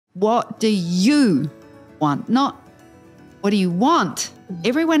what do you want? Not what do you want?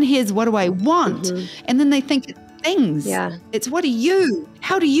 Everyone hears, what do I want? Mm-hmm. And then they think it's things. Yeah. It's what do you?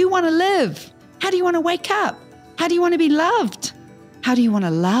 How do you want to live? How do you want to wake up? How do you want to be loved? How do you want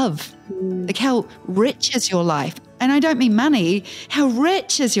to love? Like, how rich is your life? And I don't mean money. How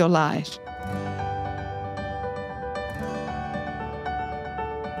rich is your life?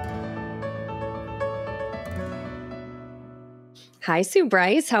 Hi, Sue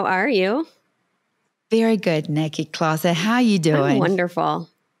Bryce. How are you? Very good, Nikki Closser. How are you doing? I'm wonderful.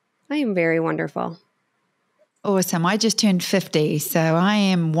 I am very wonderful. Awesome. I just turned 50, so I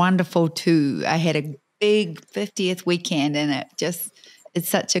am wonderful too. I had a big 50th weekend and it's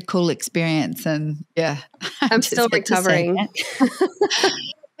such a cool experience. And yeah. I'm still recovering.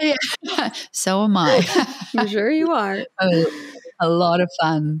 Yeah. So am I. I'm sure you are. A lot of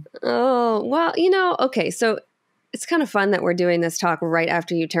fun. Oh, well, okay. So it's kind of fun that we're doing this talk right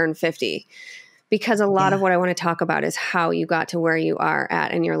after you turn 50, because a lot of what I want to talk about is how you got to where you are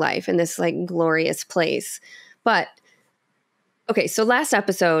at in your life in this like glorious place. But okay, so last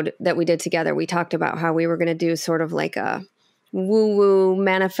episode that we did together, we talked about how we were going to do sort of like a woo-woo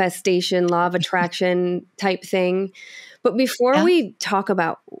manifestation, law of attraction type thing. But before we talk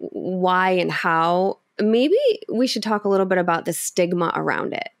about why and how, maybe we should talk a little bit about the stigma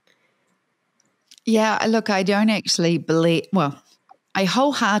around it. Yeah, look, I don't actually believe, I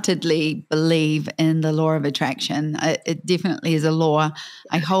wholeheartedly believe in the law of attraction. It definitely is a law.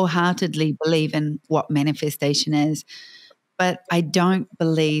 I wholeheartedly believe in what manifestation is, but I don't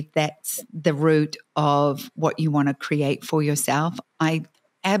believe that's the root of what you want to create for yourself. I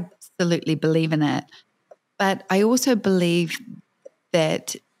absolutely believe in it, but I also believe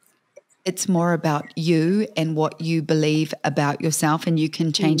that it's more about you and what you believe about yourself, and you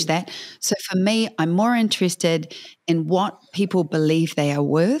can change that. So for me, I'm more interested in what people believe they are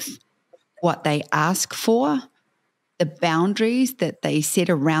worth, what they ask for, the boundaries that they set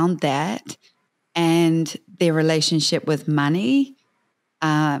around that, and their relationship with money,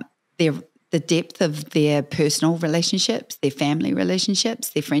 the depth of their personal relationships, their family relationships,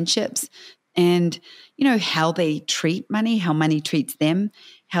 their friendships, and, how they treat money, how money treats them,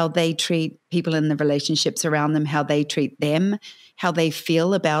 how they treat people in the relationships around them, how they treat them, how they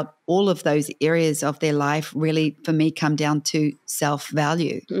feel about all of those areas of their life really, for me, come down to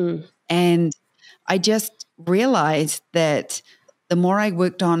self-value. And I just realized that the more I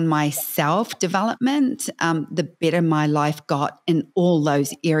worked on my self-development, the better my life got in all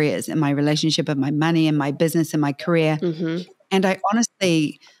those areas, in my relationship, and my money, and my business, and my career. And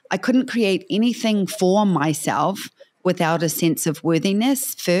I couldn't create anything for myself without a sense of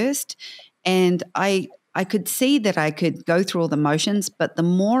worthiness first. And I could see that I could go through all the motions, but the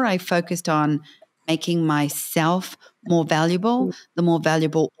more I focused on making myself more valuable, the more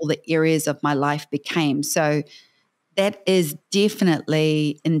valuable all the areas of my life became. So that is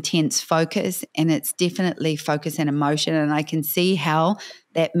definitely intense focus, and it's definitely focus and emotion. And I can see how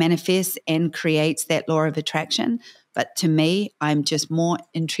that manifests and creates that law of attraction. But to me, I'm just more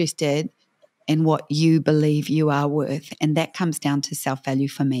interested in what you believe you are worth. And that comes down to self-value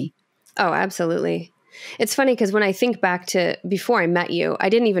for me. Oh, absolutely. It's funny because when I think back to before I met you, I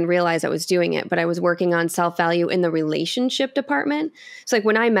didn't even realize I was doing it, but I was working on self-value in the relationship department. So like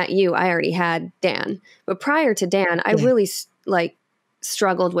when I met you, I already had Dan. But prior to Dan, I really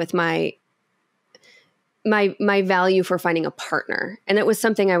struggled with my value for finding a partner. And it was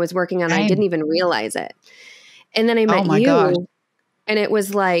something I was working on. I didn't even realize it. And then I met you. Gosh. And it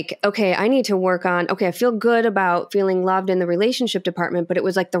was like, okay, I need to work on, I feel good about feeling loved in the relationship department, but it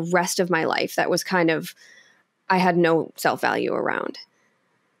was like the rest of my life that was kind of, I had no self-value around.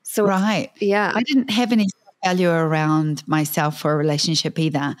 So, yeah. I didn't have any self-value around myself for a relationship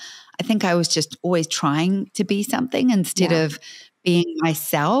either. I think I was just always trying to be something instead of being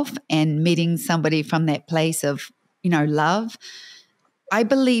myself and meeting somebody from that place of, love. I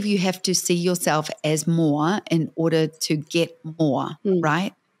believe you have to see yourself as more in order to get more,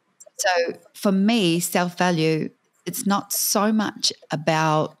 right? So for me, self-value, it's not so much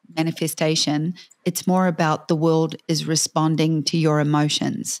about manifestation. It's more about the world is responding to your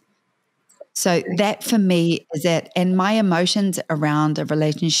emotions. So that for me is it. And my emotions around a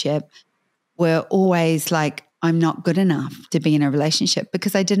relationship were always like, I'm not good enough to be in a relationship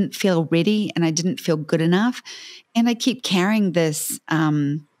because I didn't feel ready and I didn't feel good enough. And I keep carrying this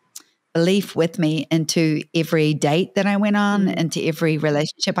belief with me into every date that I went on, into every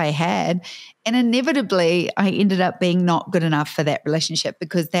relationship I had. And inevitably, I ended up being not good enough for that relationship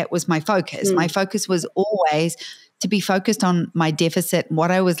because that was my focus. My focus was always to be focused on my deficit and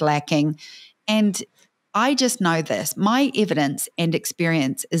what I was lacking. And I just know this. My evidence and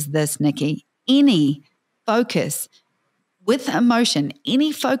experience is this, Nikki. Any focus with emotion,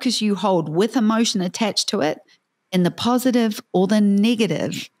 any focus you hold with emotion attached to it, in the positive or the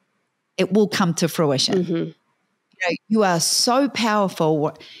negative, it will come to fruition. Mm-hmm. You are so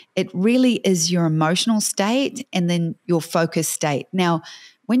powerful. It really is your emotional state and then your focus state. Now,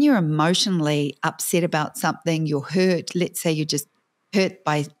 when you're emotionally upset about something, you're hurt, let's say you're just hurt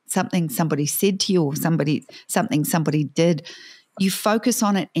by something somebody said to you or something somebody did, you focus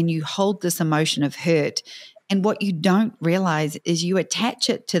on it and you hold this emotion of hurt. And what you don't realize is you attach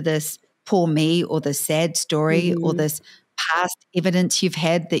it to this poor me or the sad story or this past evidence you've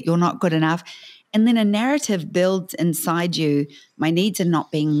had that you're not good enough. And then a narrative builds inside you. My needs are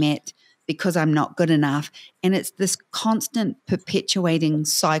not being met because I'm not good enough. And it's this constant perpetuating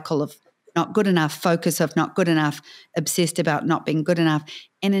cycle of not good enough, focus of not good enough, obsessed about not being good enough.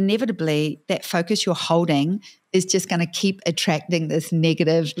 And inevitably that focus you're holding is just going to keep attracting this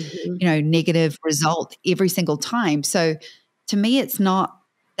negative, negative result every single time. So to me, it's not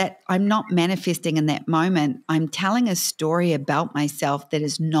that I'm not manifesting in that moment. I'm telling a story about myself that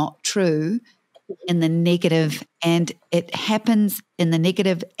is not true in the negative, and it happens in the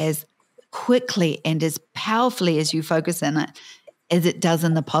negative as quickly and as powerfully as you focus in it as it does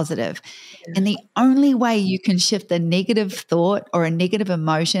in the positive. And the only way you can shift a negative thought or a negative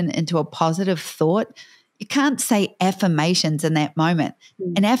emotion into a positive thought, you can't say affirmations in that moment.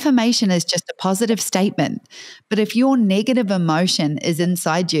 An affirmation is just a positive statement. But if your negative emotion is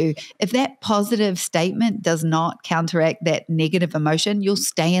inside you, if that positive statement does not counteract that negative emotion, you'll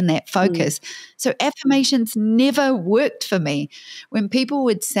stay in that focus. So affirmations never worked for me. When people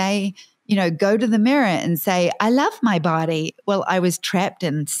would say, go to the mirror and say, I love my body. Well, I was trapped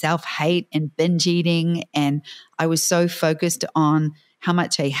in self-hate and binge eating, and I was so focused on how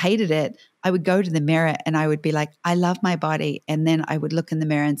much I hated it. I would go to the mirror and I would be like, I love my body. And then I would look in the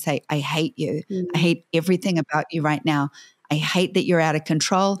mirror and say, I hate you. I hate everything about you right now. I hate that you're out of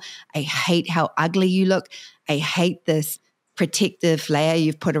control. I hate how ugly you look. I hate this protective layer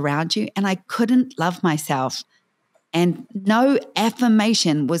you've put around you. And I couldn't love myself. And no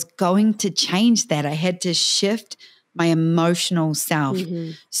affirmation was going to change that. I had to shift my emotional self.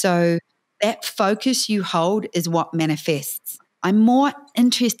 So that focus you hold is what manifests. I'm more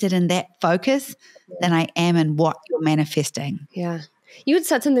interested in that focus than I am in what you're manifesting. Yeah. You had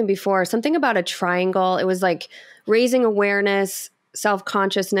said something before, something about a triangle. It was like raising awareness,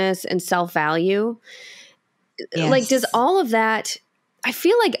 self-consciousness, and self-value. Yes. Like, does all of that, I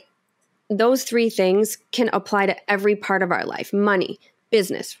feel like those three things can apply to every part of our life: money,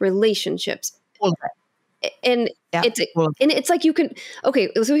 business, relationships. All of it. And it's like you can, okay,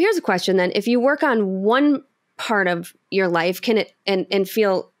 so here's a question then. If you work on one part of your life, can it and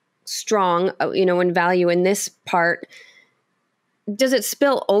feel strong, and value in this part, does it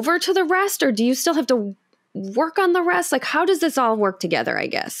spill over to the rest, or do you still have to work on the rest? Like, how does this all work together, I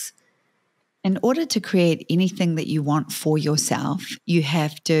guess? In order to create anything that you want for yourself, you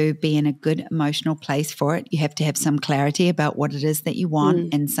have to be in a good emotional place for it. You have to have some clarity about what it is that you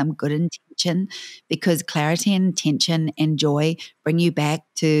want and some good intention, because clarity and intention and joy bring you back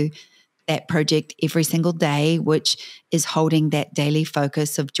to that project every single day, which is holding that daily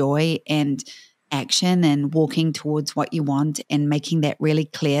focus of joy and action and walking towards what you want and making that really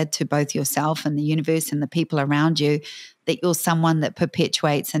clear to both yourself and the universe and the people around you that you're someone that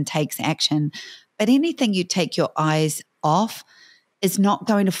perpetuates and takes action. But anything you take your eyes off is not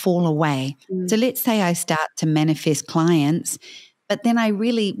going to fall away. So let's say I start to manifest clients, but then I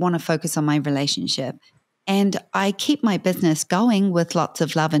really want to focus on my relationship. And I keep my business going with lots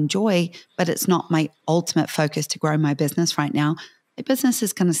of love and joy, but it's not my ultimate focus to grow my business right now. My business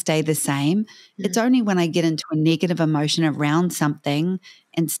is going to stay the same. It's only when I get into a negative emotion around something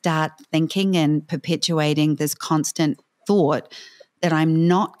and start thinking and perpetuating this constant thought that I'm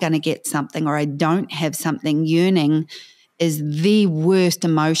not going to get something or I don't have something. Yearning is the worst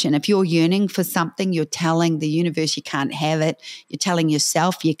emotion. If you're yearning for something, you're telling the universe you can't have it. You're telling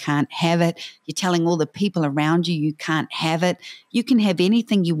yourself you can't have it. You're telling all the people around you you can't have it. You can have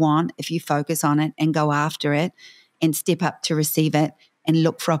anything you want if you focus on it and go after it and step up to receive it and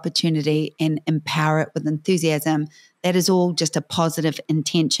look for opportunity and empower it with enthusiasm. That is all just a positive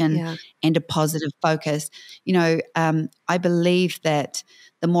intention and a positive focus. I believe that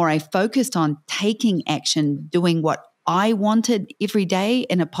the more I focused on taking action, doing what I wanted every day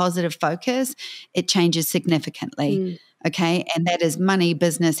in a positive focus, it changes significantly. Okay. And that is money,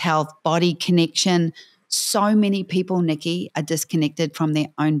 business, health, body connection. So many people, Nikki, are disconnected from their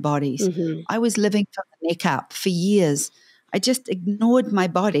own bodies. I was living from the neck up for years. I just ignored my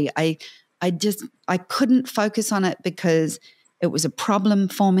body. I I couldn't focus on it because it was a problem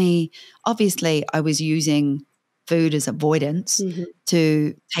for me. Obviously, I was using food as avoidance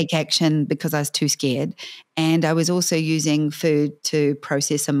to take action because I was too scared. And I was also using food to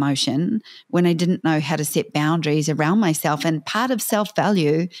process emotion when I didn't know how to set boundaries around myself. And part of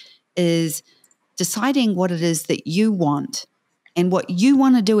self-value is deciding what it is that you want and what you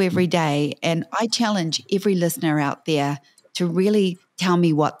want to do every day. And I challenge every listener out there to really tell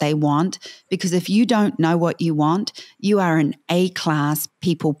me what they want, because if you don't know what you want, you are an A-class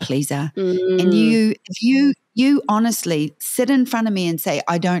people pleaser. And if you honestly sit in front of me and say,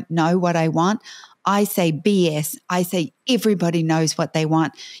 I don't know what I want, I say BS. I say everybody knows what they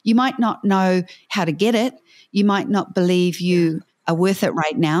want. You might not know how to get it. You might not believe you are worth it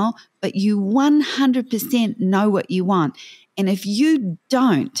right now, but you 100% know what you want. And if you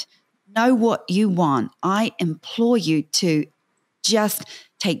don't know what you want, I implore you to just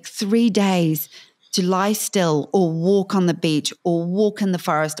take 3 days to lie still or walk on the beach or walk in the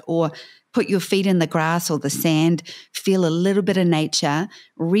forest or put your feet in the grass or the sand, feel a little bit of nature,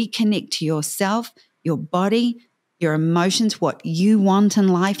 reconnect to yourself, your body, your emotions, what you want in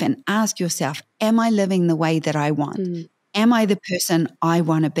life, and ask yourself, am I living the way that I want? Am I the person I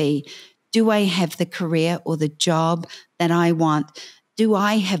want to be? Do I have the career or the job that I want? Do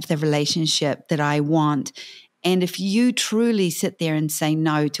I have the relationship that I want? And if you truly sit there and say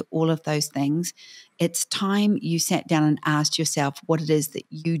no to all of those things, it's time you sat down and asked yourself what it is that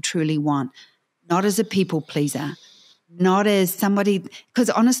you truly want, not as a people pleaser, not as somebody,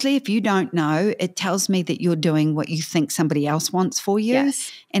 because honestly, if you don't know, it tells me that you're doing what you think somebody else wants for you.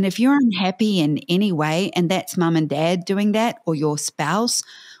 Yes. And if you're unhappy in any way, and that's mum and dad doing that, or your spouse,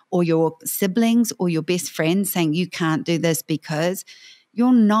 or your siblings, or your best friend saying you can't do this because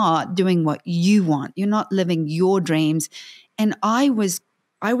you're not doing what you want. You're not living your dreams. And I was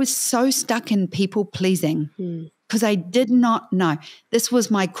so stuck in people pleasing because I did not know. This was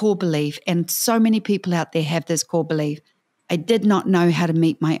my core belief. And so many people out there have this core belief. I did not know how to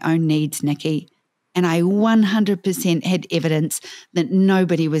meet my own needs, Nikki. And I 100% had evidence that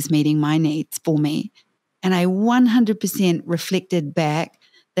nobody was meeting my needs for me. And I 100% reflected back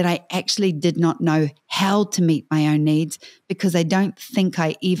that I actually did not know how to meet my own needs because I don't think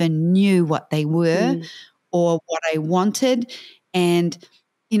I even knew what they were or what I wanted. And,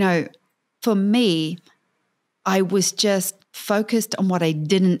 you know, for me, I was just focused on what I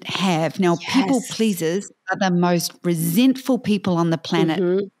didn't have. Now, people pleasers are the most resentful people on the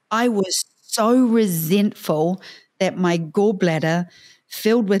planet. I was so resentful that my gallbladder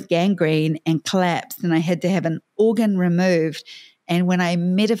filled with gangrene and collapsed, and I had to have an organ removed. And when I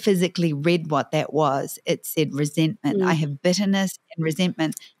metaphysically read what that was, it said resentment. I have bitterness and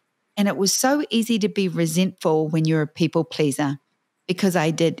resentment. And it was so easy to be resentful when you're a people pleaser because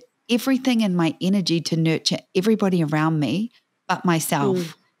I did everything in my energy to nurture everybody around me but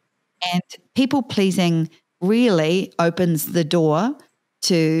myself. And people pleasing really opens the door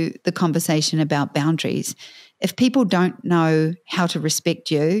to the conversation about boundaries. If people don't know how to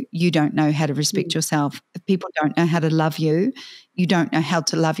respect you, you don't know how to respect yourself. If people don't know how to love you, you don't know how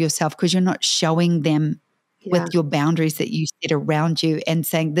to love yourself because you're not showing them with your boundaries that you set around you and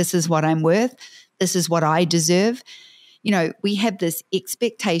saying, this is what I'm worth. This is what I deserve. You know, we have this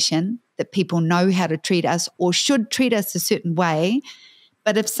expectation that people know how to treat us or should treat us a certain way.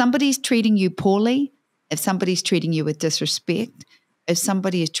 But if somebody's treating you poorly, if somebody's treating you with disrespect, if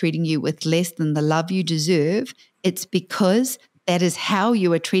somebody is treating you with less than the love you deserve, it's because that is how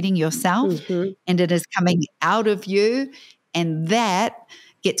you are treating yourself and it is coming out of you, and that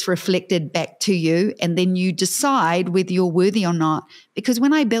gets reflected back to you, and then you decide whether you're worthy or not. Because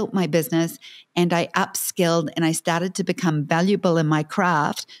when I built my business and I upskilled and I started to become valuable in my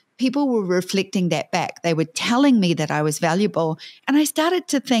craft, people were reflecting that back. They were telling me that I was valuable, and I started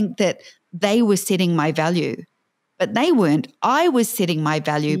to think that they were setting my value. But they weren't. I was setting my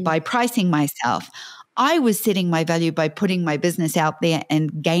value by pricing myself. I was setting my value by putting my business out there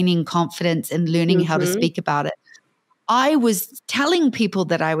and gaining confidence and learning how to speak about it. I was telling people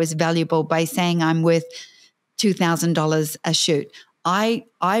that I was valuable by saying I'm worth $2,000 a shoot. I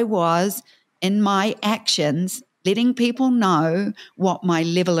was, in my actions, letting people know what my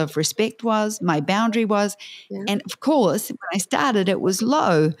level of respect was, my boundary was. And of course, when I started, it was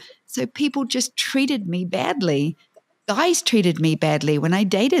low. So people just treated me badly. Guys treated me badly when I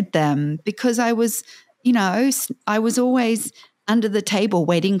dated them because I was, you know, I was always under the table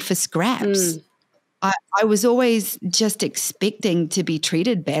waiting for scraps. I was always just expecting to be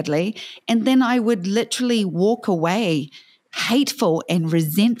treated badly. And then I would literally walk away hateful and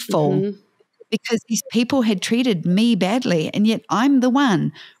resentful because these people had treated me badly, and yet I'm the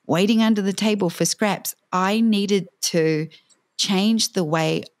one waiting under the table for scraps. I needed to change the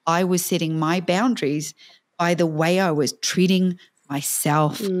way I was setting my boundaries by the way I was treating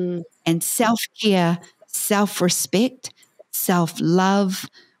myself. And self-care, self-respect, self-love,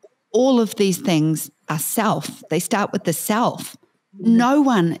 all of these things are self. They start with the self. No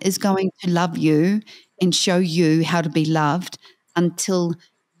one is going to love you and show you how to be loved until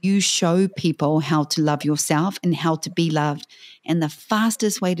you show people how to love yourself and how to be loved. And the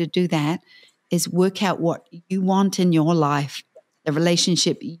fastest way to do that is work out what you want in your life, the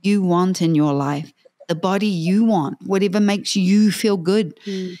relationship you want in your life, the body you want, whatever makes you feel good,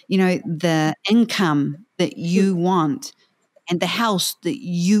 the income that you want and the house that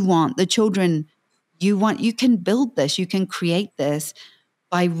you want, the children you want. You can build this, you can create this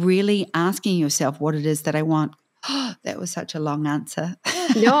by really asking yourself what it is that I want. Oh, that was such a long answer.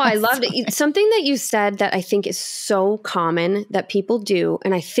 No, I loved it. Something that you said that I think is so common that people do,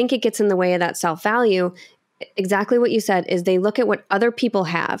 and I think it gets in the way of that self-value, exactly what you said, is they look at what other people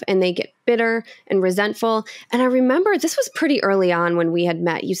have and they get bitter and resentful. And I remember this was pretty early on when we had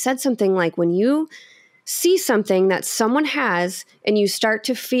met. You said something like, when you see something that someone has and you start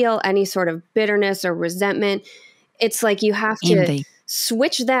to feel any sort of bitterness or resentment, it's like you have to envy.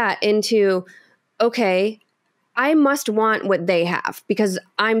 Switch that into, okay, I must want what they have because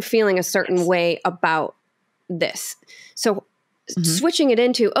I'm feeling a certain way about this. So switching it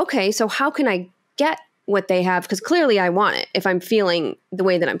into, okay, so how can I get what they have? Because clearly I want it if I'm feeling the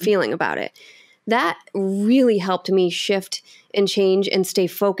way that I'm feeling about it. That really helped me shift and change and stay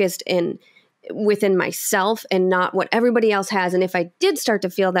focused within myself and not what everybody else has. And if I did start to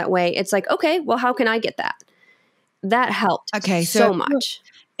feel that way, it's like, okay, well, how can I get that? That helped so much.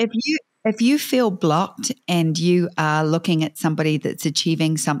 If you feel blocked and you are looking at somebody that's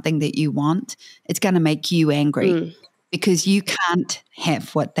achieving something that you want, it's going to make you angry because you can't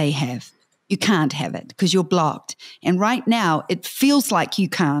have what they have. You can't have it because you're blocked. And right now it feels like you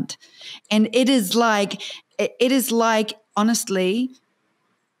can't. And it is like, honestly,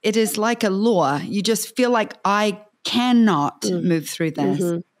 it is like a law. You just feel like I cannot move through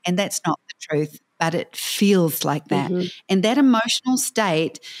this. And that's not the truth, but it feels like that. And that emotional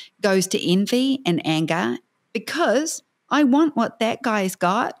state goes to envy and anger because I want what that guy's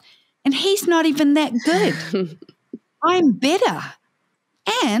got and he's not even that good. I'm better.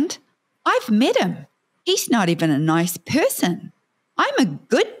 And I've met him. He's not even a nice person. I'm a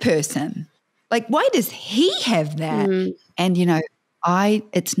good person. Like, why does he have that? And,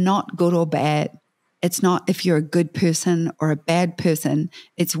 it's not good or bad. It's not if you're a good person or a bad person.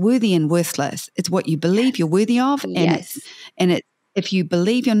 It's worthy and worthless. It's what you believe you're worthy of. And if you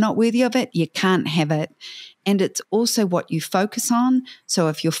believe you're not worthy of it, you can't have it. And it's also what you focus on. So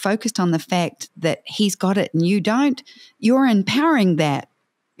if you're focused on the fact that he's got it and you don't, you're empowering that.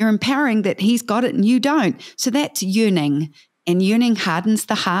 You're empowering that he's got it and you don't. So that's yearning. And yearning hardens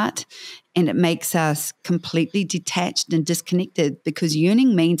the heart and it makes us completely detached and disconnected because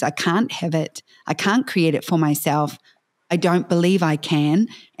yearning means I can't have it. I can't create it for myself. I don't believe I can.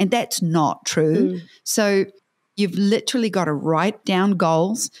 And that's not true. So you've literally got to write down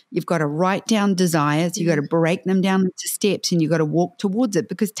goals. You've got to write down desires. You've got to break them down into steps and you've got to walk towards it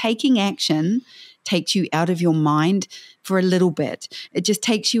because taking action takes you out of your mind for a little bit. It just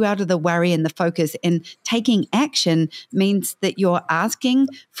takes you out of the worry and the focus. And taking action means that you're asking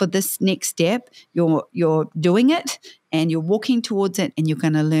for this next step. You're doing it and you're walking towards it and you're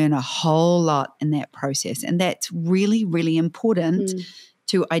going to learn a whole lot in that process. And that's really, really important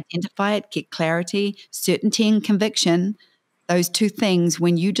to identify it, get clarity, certainty and conviction. Those two things,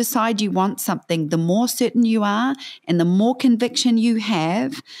 when you decide you want something, the more certain you are and the more conviction you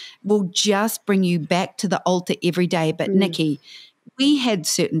have will just bring you back to the altar every day. But Nikki, we had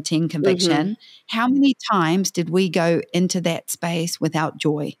certainty and conviction. How many times did we go into that space without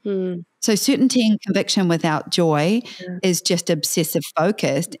joy? So certainty and conviction without joy is just obsessive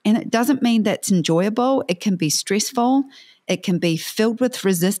focused. And it doesn't mean that's enjoyable. It can be stressful. It can be filled with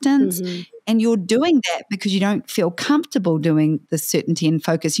resistance. And you're doing that because you don't feel comfortable doing the certainty and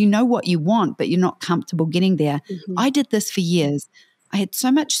focus. You know what you want, but you're not comfortable getting there. I did this for years. I had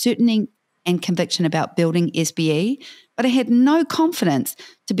so much certainty and conviction about building SBE, but I had no confidence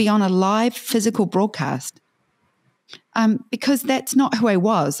to be on a live physical broadcast because that's not who I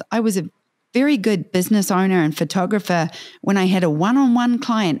was. I was a very good business owner and photographer when I had a one-on-one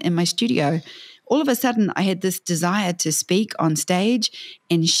client in my studio. All of a sudden, I had this desire to speak on stage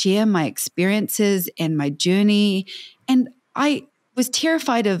and share my experiences and my journey. And I was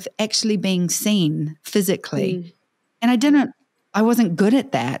terrified of actually being seen physically. And I wasn't good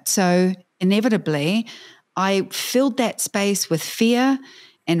at that. So inevitably, I filled that space with fear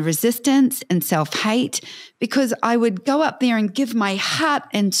and resistance and self-hate, because I would go up there and give my heart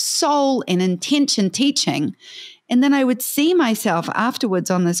and soul and intention teaching. And then I would see myself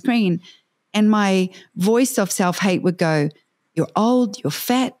afterwards on the screen, and my voice of self-hate would go, "You're old, you're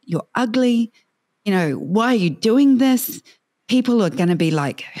fat, you're ugly. You know, why are you doing this? People are going to be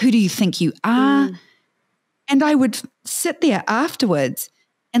like, who do you think you are?" And I would sit there afterwards,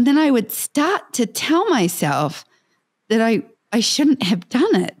 and then I would start to tell myself that I shouldn't have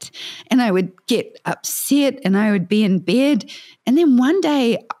done it. And I would get upset, and I would be in bed. And then one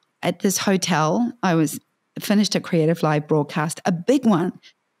day at this hotel, I finished a Creative Live broadcast, a big one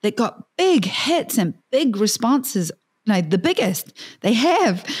that got big hits and big responses, the biggest they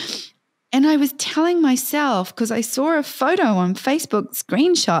have. And I was telling myself, because I saw a photo on Facebook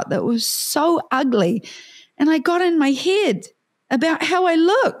screenshot that was so ugly, and I got in my head about how I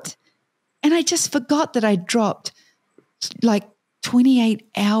looked. And I just forgot that I dropped like 28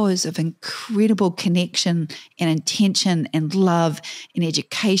 hours of incredible connection and intention and love and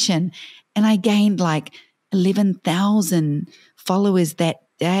education. And I gained like 11,000 followers that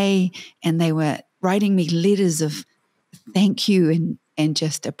day. And they were writing me letters of thank you and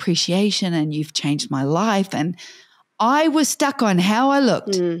just appreciation. And you've changed my life. And I was stuck on how I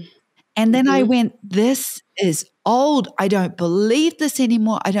looked. And then I went, this is old. I don't believe this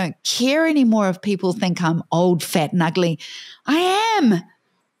anymore. I don't care anymore if people think I'm old, fat, and ugly. I am.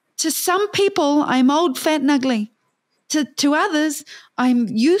 To some people, I'm old, fat, and ugly. To others, I'm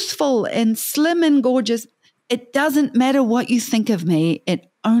youthful and slim and gorgeous. It doesn't matter what you think of me.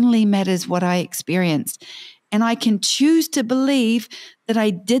 It only matters what I experienced. And I can choose to believe that I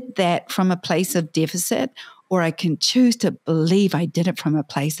did that from a place of deficit, or I can choose to believe I did it from a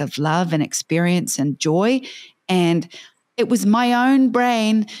place of love and experience and joy. And it was my own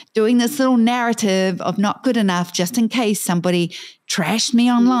brain doing this little narrative of not good enough, just in case somebody trashed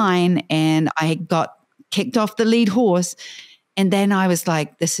me online and I got kicked off the lead horse. And then I was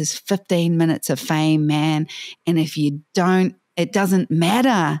like, this is 15 minutes of fame, man. And if you don't, it doesn't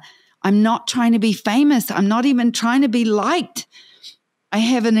matter. I'm not trying to be famous. I'm not even trying to be liked. I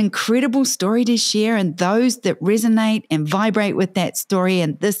have an incredible story to share, and those that resonate and vibrate with that story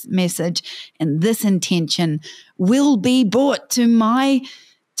and this message and this intention will be brought to my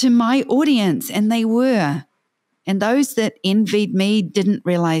audience. And they were. And those that envied me didn't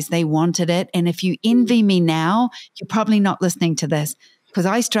realize they wanted it. And if you envy me now, you're probably not listening to this, because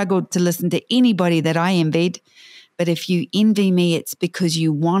I struggled to listen to anybody that I envied. But if you envy me, it's because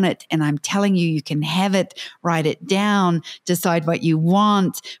you want it. And I'm telling you, you can have it, write it down, decide what you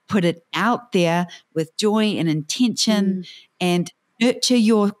want, put it out there with joy and intention, and nurture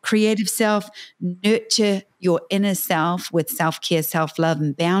your creative self, nurture your inner self with self-care, self-love,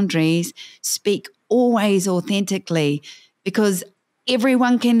 and boundaries. Speak always authentically, because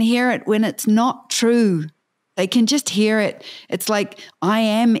everyone can hear it when it's not true. They can just hear it. It's like, I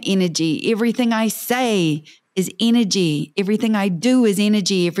am energy. Everything I say is energy. Everything I do is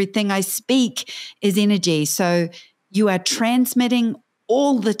energy. Everything I speak is energy. So you are transmitting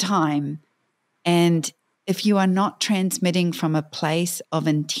all the time. And if you are not transmitting from a place of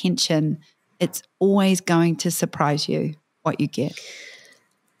intention, it's always going to surprise you what you get.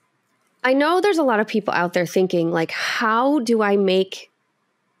 I know there's a lot of people out there thinking, like, how do I make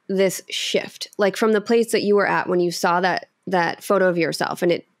this shift? Like, from the place that you were at when you saw that photo of yourself,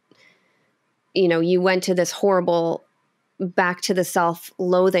 and it, you went to this horrible, back to the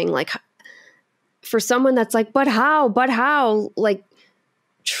self-loathing. Like, for someone that's like, but how? Like,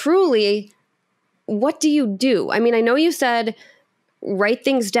 truly, what do you do? I mean, I know you said write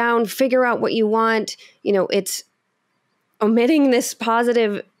things down, figure out what you want. It's omitting this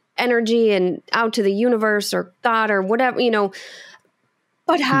positive energy and out to the universe or God or whatever,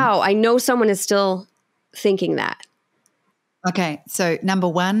 but how? I know someone is still thinking that. Okay. So number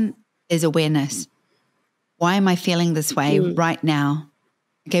one is awareness. Why am I feeling this way right now?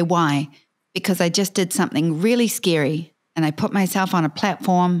 Okay. Why? Because I just did something really scary, and I put myself on a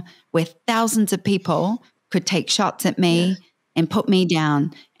platform where thousands of people could take shots at me and put me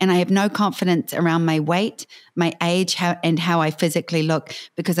down. And I have no confidence around my weight, my age, and how I physically look,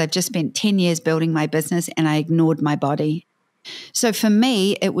 because I've just spent 10 years building my business and I ignored my body. So for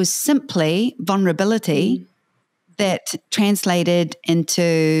me, it was simply vulnerability that translated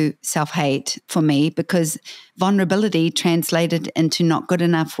into self-hate for me, because vulnerability translated into not good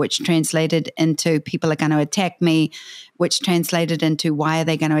enough, which translated into people are going to attack me, which translated into why are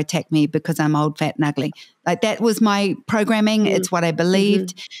they going to attack me? Because I'm old, fat, and ugly. Like, that was my programming. It's what I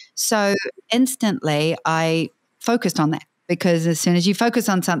believed. So instantly I focused on that, because as soon as you focus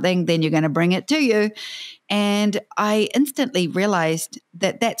on something, then you're going to bring it to you. And I instantly realized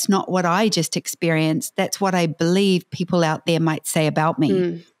that that's not what I just experienced. That's what I believe people out there might say about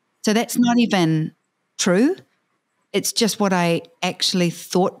me. So that's not even true. It's just what I actually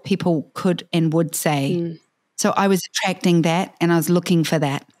thought people could and would say. So I was attracting that and I was looking for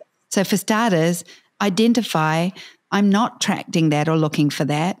that. So for starters, identify I'm not attracting that or looking for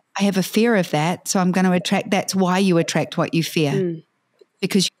that. I have a fear of that. So I'm going to attract. That's why you attract what you fear,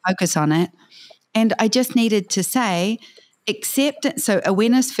 because you focus on it. And I just needed to say, accept. So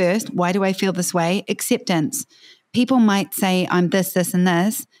awareness first. Why do I feel this way? Acceptance. People might say, I'm this, this, and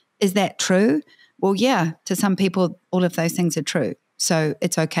this. Is that true? Well, yeah, to some people, all of those things are true. So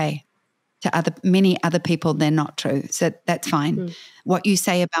it's okay. To many other people, they're not true. So that's fine. What you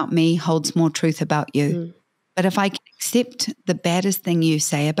say about me holds more truth about you. But if I can accept the baddest thing you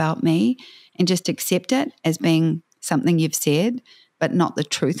say about me and just accept it as being something you've said, but not the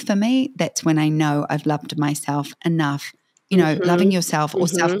truth for me, that's when I know I've loved myself enough. You know, loving yourself or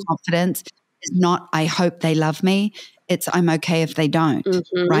self-confidence is not, I hope they love me. It's, I'm okay if they don't,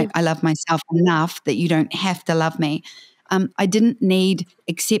 right? I love myself enough that you don't have to love me. I didn't need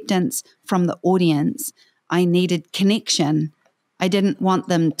acceptance from the audience. I needed connection. I didn't want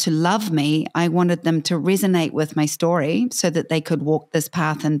them to love me. I wanted them to resonate with my story so that they could walk this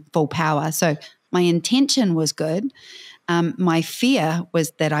path in full power. So my intention was good. My fear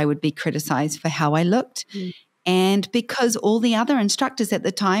was that I would be criticized for how I looked. And because all the other instructors at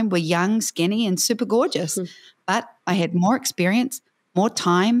the time were young, skinny, and super gorgeous. But I had more experience, more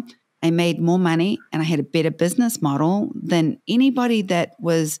time, I made more money, and I had a better business model than anybody that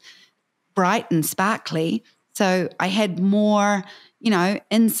was bright and sparkly. So I had more,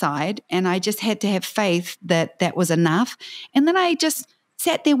 inside, and I just had to have faith that that was enough. And then I just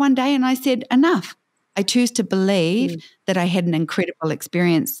sat there one day and I said, enough. I choose to believe that I had an incredible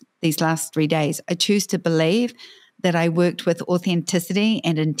experience these last 3 days. I choose to believe that I worked with authenticity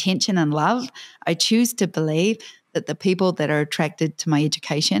and intention and love. I choose to believe that the people that are attracted to my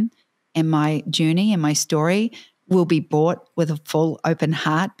education and my journey and my story will be brought with a full open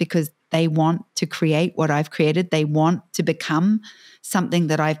heart because they want to create what I've created. They want to become something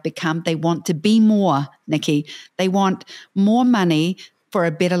that I've become. They want to be more, Nikki. They want more money for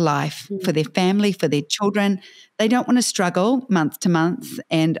a better life, for their family, for their children. They don't want to struggle month to month.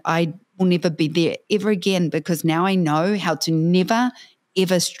 And I will never be there ever again because now I know how to never,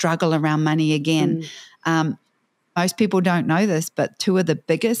 ever struggle around money again. Most people don't know this, but 2 of the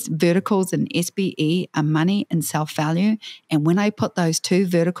biggest verticals in SBE are money and self-value. And when I put those 2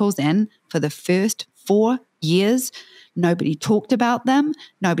 verticals in for the first 4 years, nobody talked about them.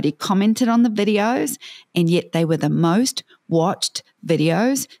 Nobody commented on the videos. And yet they were the most watched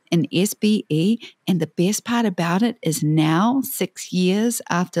videos in SBE. And the best part about it is now, 6 years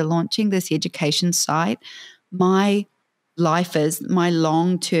after launching this education site, my lifers, my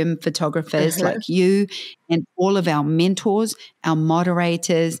long-term photographers like you and all of our mentors, our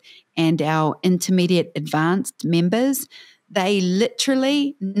moderators, and our intermediate advanced members, they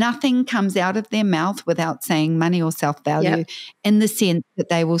literally, nothing comes out of their mouth without saying money or self-value in the sense that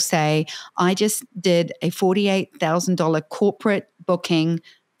they will say, I just did a $48,000 corporate booking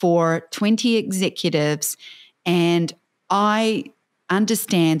for 20 executives and I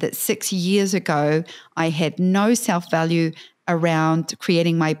understand that 6 years ago, I had no self-value around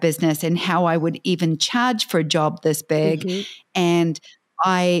creating my business and how I would even charge for a job this big. And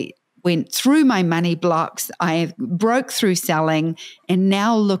I went through my money blocks. I broke through selling and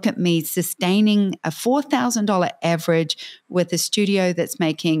now look at me sustaining a $4,000 average with a studio that's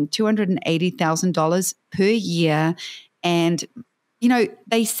making $280,000 per year. And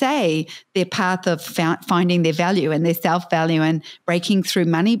they say their path of finding their value and their self-value and breaking through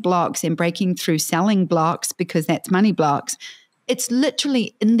money blocks and breaking through selling blocks because that's money blocks. It's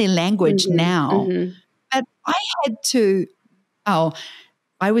literally in their language now. But I had to,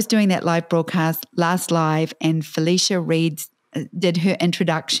 I was doing that live broadcast last live and Felicia Reed did her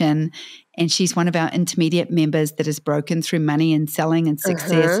introduction and she's one of our intermediate members that has broken through money and selling and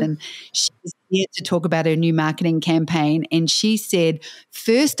success. And she's here to talk about her new marketing campaign. And she said,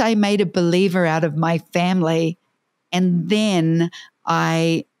 first I made a believer out of my family and then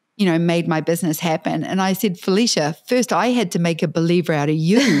I, made my business happen. And I said, Felicia, first I had to make a believer out of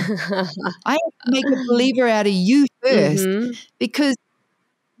you. I had to make a believer out of you first because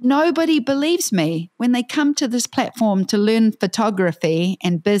nobody believes me when they come to this platform to learn photography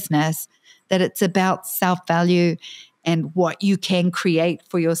and business, that it's about self-value and what you can create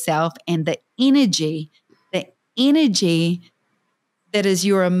for yourself and the energy that is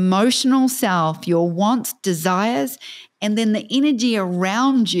your emotional self, your wants, desires, and then the energy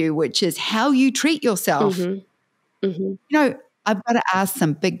around you, which is how you treat yourself. I've got to ask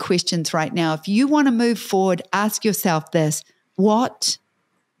some big questions right now. If you want to move forward, ask yourself this: what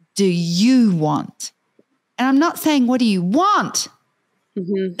do you want? And I'm not saying, what do you want?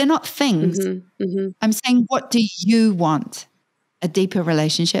 They're not things. I'm saying, what do you want? A deeper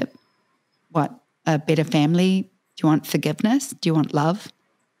relationship? What? A better family? Do you want forgiveness? Do you want love?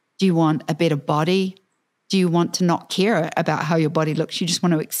 Do you want a better body? Do you want to not care about how your body looks? You just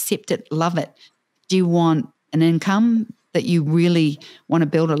want to accept it, love it. Do you want an income that you really want to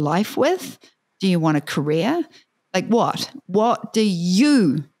build a life with? Do you want a career? Like what? What do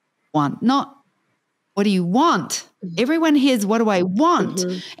you want? Not what do you want? Everyone hears, what do I want?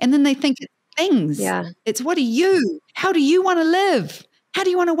 And then they think it's things. Yeah. It's what do you? How do you want to live? How do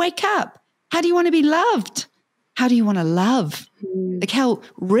you want to wake up? How do you want to be loved? How do you want to love? Like how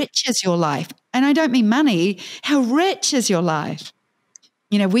rich is your life? And I don't mean money. How rich is your life?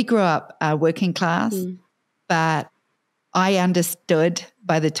 We grew up working class, but I understood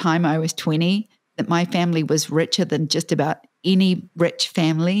by the time I was 20 that my family was richer than just about any rich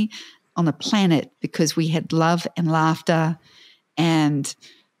family on the planet because we had love and laughter and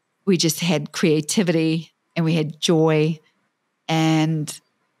we just had creativity and we had joy, and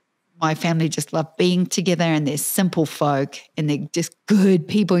my family just loved being together, and they're simple folk and they're just good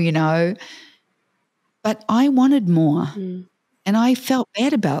people, But I wanted more. And I felt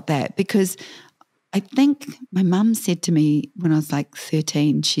bad about that because I think my mum said to me when I was like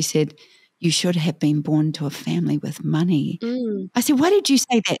 13, she said, you should have been born to a family with money. I said, why did you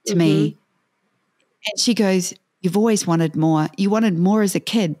say that to me? And she goes, you've always wanted more. You wanted more as a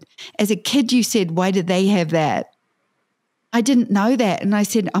kid. As a kid, you said, why did they have that? I didn't know that. And I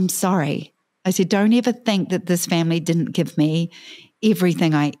said, I'm sorry. I said, don't ever think that this family didn't give me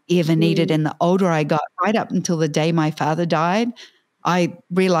everything I ever needed. And the older I got, right up until the day my father died, I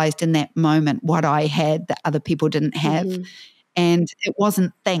realized in that moment what I had that other people didn't have. And it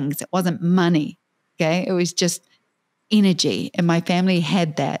wasn't things. It wasn't money. Okay. It was just energy. And my family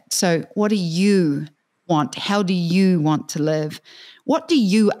had that. So what do you want? How do you want to live? What do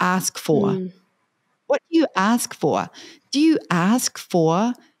you ask for? What do you ask for? Do you ask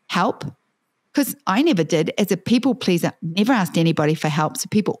for help? Because I never did. As a people pleaser, never asked anybody for help. So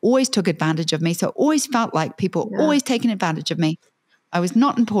people always took advantage of me. So I always felt like people were always taking advantage of me. I was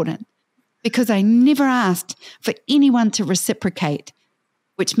not important because I never asked for anyone to reciprocate,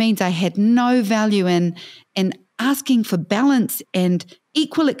 which means I had no value in asking for balance and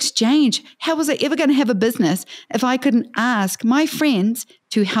equal exchange. How was I ever going to have a business if I couldn't ask my friends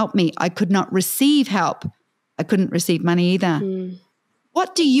to help me? I could not receive help. I couldn't receive money either.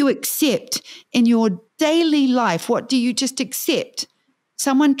 What do you accept in your daily life? What do you just accept?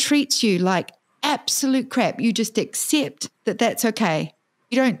 Someone treats you like absolute crap. You just accept that that's okay.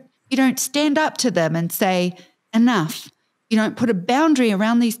 You don't stand up to them and say enough. You don't put a boundary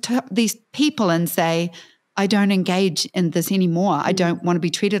around these people and say, I don't engage in this anymore. I don't want to be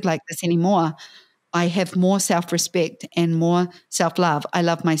treated like this anymore. I have more self-respect and more self-love. I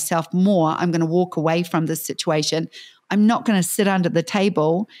love myself more. I'm going to walk away from this situation. I'm not going to sit under the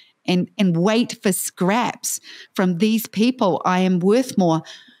table and wait for scraps from these people. I am worth more.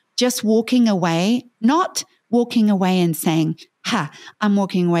 Just walking away, not walking away and saying, I'm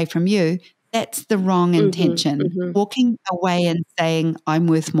walking away from you. That's the wrong intention. Walking away and saying, I'm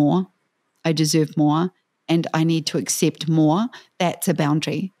worth more. I deserve more. And I need to accept more. That's a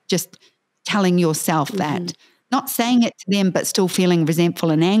boundary. Just telling yourself that. Not saying it to them, but still feeling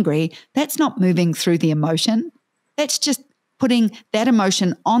resentful and angry. That's not moving through the emotion. That's just putting that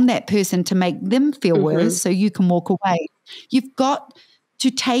emotion on that person to make them feel worse so you can walk away. You've got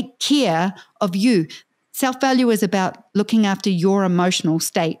to take care of you. Self-value is about looking after your emotional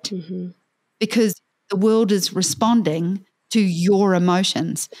state because the world is responding to your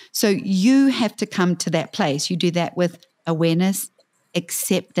emotions. So you have to come to that place. You do that with awareness,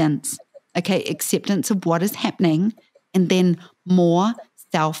 acceptance, acceptance of what is happening, and then more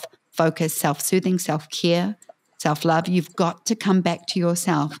self-focus, self-soothing, self-care, self-love. You've got to come back to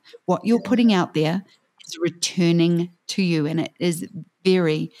yourself. What you're putting out there is returning to you, and it is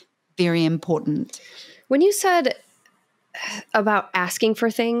very, very important. When you said about asking for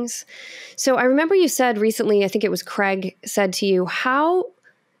things, so I remember you said recently, I think it was Craig said to you, how,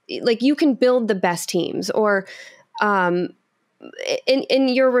 like, you can build the best teams, or in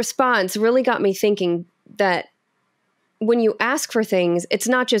your response really got me thinking that when you ask for things, it's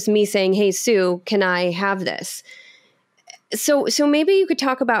not just me saying, hey, Sue, can I have this? So maybe you could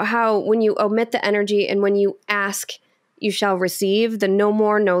talk about how when you omit the energy and when you ask, you shall receive, the no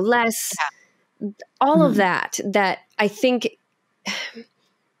more, no less, all of that I think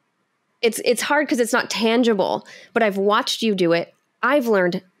it's hard because it's not tangible, but I've watched you do it. I've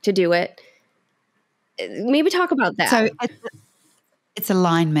learned to do it. Maybe talk about that. So it's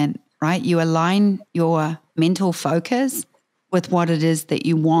alignment, right? You align your mental focus with what it is that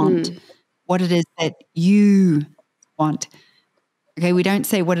you want, what it is that you want. Okay, we don't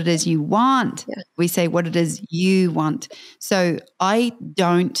say what it is you want. Yeah. We say what it is you want. So I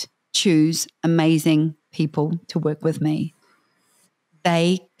don't choose amazing people to work with me.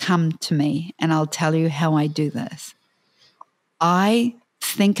 They come to me, and I'll tell you how I do this. I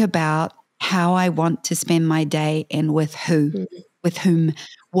think about how I want to spend my day and with who, with whom,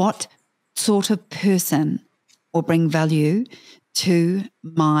 what sort of person will bring value to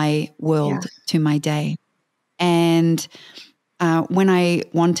my world, to my day. And when I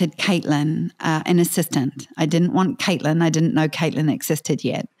wanted Caitlin, an assistant, I didn't want Caitlin. I didn't know Caitlin existed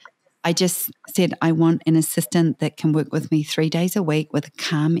yet. I just said, I want an assistant that can work with me 3 days a week with a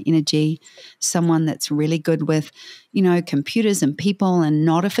calm energy, someone that's really good with, computers and people and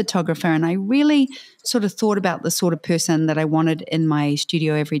not a photographer. And I really sort of thought about the sort of person that I wanted in my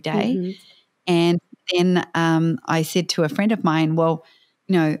studio every day. And then I said to a friend of mine, well,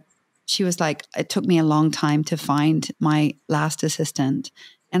 she was like, it took me a long time to find my last assistant.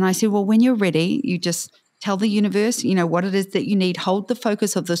 And I said, well, when you're ready, you just tell the universe, what it is that you need. Hold the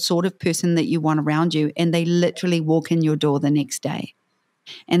focus of the sort of person that you want around you. And they literally walk in your door the next day.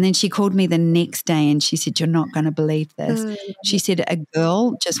 And then she called me the next day and she said, you're not going to believe this. She said, a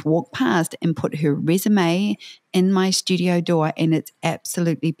girl just walked past and put her resume in my studio door and it's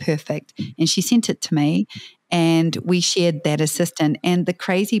absolutely perfect. And she sent it to me. And we shared that assistant. And the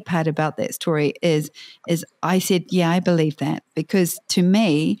crazy part about that story is I said, yeah, I believe that. Because to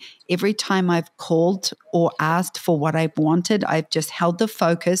me, every time I've called or asked for what I've wanted, I've just held the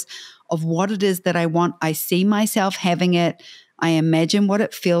focus of what it is that I want. I see myself having it. I imagine what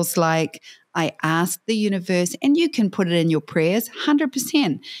it feels like. I ask the universe, and you can put it in your prayers,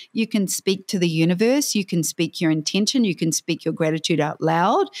 100%. You can speak to the universe. You can speak your intention. You can speak your gratitude out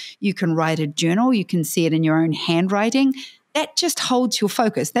loud. You can write a journal. You can see it in your own handwriting. That just holds your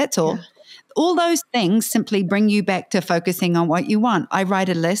focus. That's all. Yeah. All those things simply bring you back to focusing on what you want. I write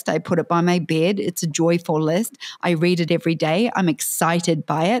a list. I put it by my bed. It's a joyful list. I read it every day. I'm excited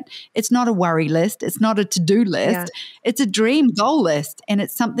by it. It's not a worry list. It's not a to-do list. Yeah. It's a dream goal list. And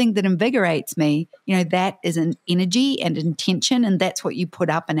it's something that invigorates me. That is an energy and intention. And that's what you put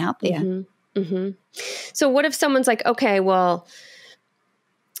up and out there. So what if someone's like, okay, well,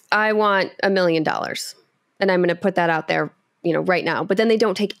 I want $1 million and I'm going to put that out there right now, but then they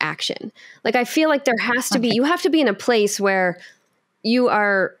don't take action. Like, I feel like there has to be, you have to be in a place where you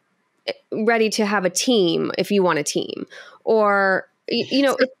are ready to have a team if you want a team, or,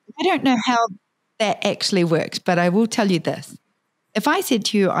 I don't know how that actually works, but I will tell you this. If I said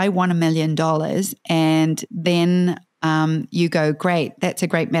to you, I want $1 million, and then you go, great, that's a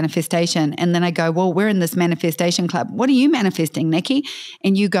great manifestation. And then I go, well, we're in this manifestation club. What are you manifesting, Nikki?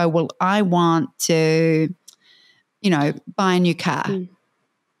 And you go, well, I want to buy a new car,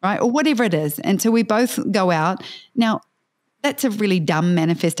 right? Or whatever it is. And so we both go out. Now, that's a really dumb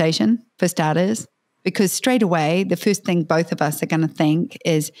manifestation for starters, because straight away, the first thing both of us are going to think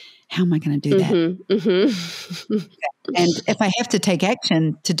is, how am I going to do that? And if I have to take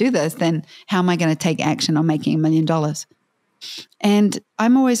action to do this, then how am I going to take action on making $1 million? And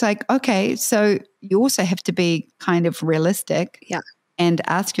I'm always like, okay, so you also have to be kind of realistic and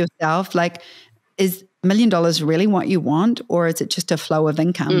ask yourself, like, is $1 million really what you want, or is it just a flow of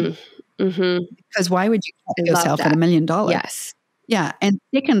income? Because why would you cap yourself at $1 million? Yes. Yeah. And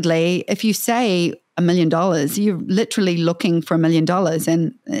secondly, if you say $1 million, you're literally looking for $1 million,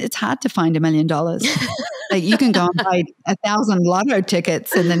 and it's hard to find $1 million. Like, you can go and buy 1,000 lotto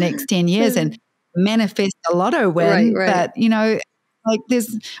tickets in the next 10 years and manifest a lotto win. Right. But, like,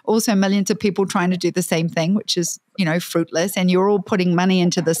 there's also millions of people trying to do the same thing, which is, fruitless. And you're all putting money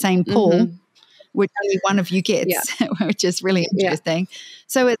into the same pool, which only one of you gets, which is really interesting. Yeah.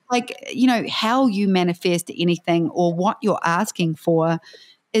 So it's like, how you manifest anything or what you're asking for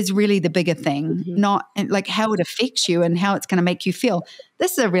is really the bigger thing, not like how it affects you and how it's going to make you feel.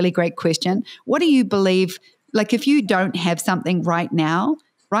 This is a really great question. What do you believe? Like, if you don't have something right now,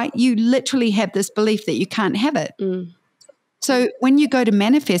 right, you literally have this belief that you can't have it. So when you go to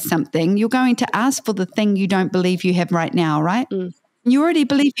manifest something, you're going to ask for the thing you don't believe you have right now, right? You already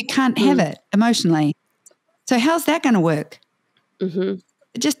believe you can't have it emotionally. So how's that going to work? It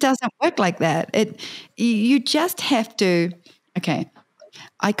just doesn't work like that. You just have to, okay,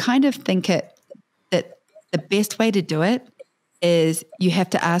 I kind of think that the best way to do it is you have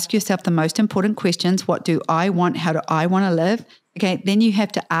to ask yourself the most important questions. What do I want? How do I want to live? Okay. Then you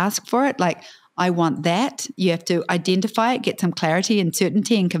have to ask for it. Like, I want that. You have to identify it, get some clarity and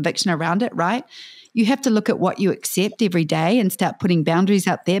certainty and conviction around it, right? You have to look at what you accept every day and start putting boundaries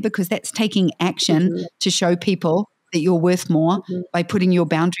up there, because that's taking action to show people that you're worth more by putting your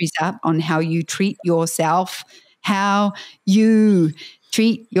boundaries up on how you treat yourself, how you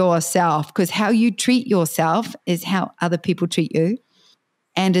treat yourself, because how you treat yourself is how other people treat you.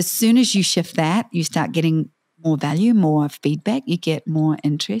 And as soon as you shift that, you start getting more value, more feedback, you get more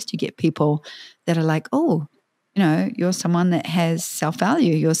interest, you get people that are like, oh, you know, you're someone that has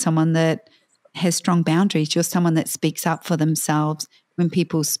self-value, you're someone that has strong boundaries, you're someone that speaks up for themselves when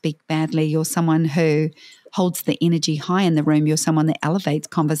people speak badly, you're someone who holds the energy high in the room, you're someone that elevates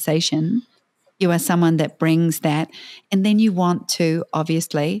conversation, you are someone that brings that. And then you want to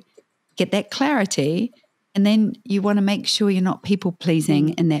obviously get that clarity, and then you want to make sure you're not people pleasing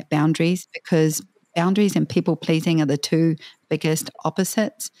in that boundaries, because boundaries and people pleasing are the two biggest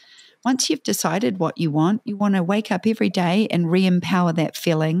opposites. Once you've decided what you want to wake up every day and re-empower that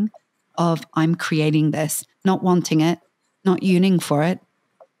feeling of, I'm creating this, not wanting it, not yearning for it.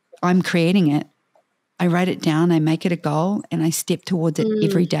 I'm creating it. I write it down, I make it a goal, and I step towards it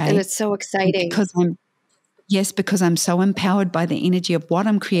every day. And it's so exciting. Because I'm so empowered by the energy of what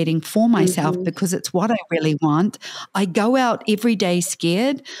I'm creating for myself, because it's what I really want. I go out every day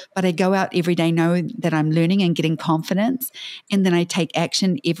scared, but I go out every day knowing that I'm learning and getting confidence. And then I take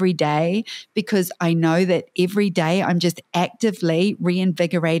action every day, because I know that every day I'm just actively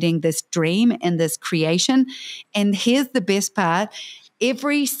reinvigorating this dream and this creation. And here's the best part.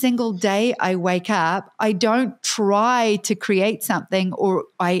 Every single day I wake up, I don't try to create something, or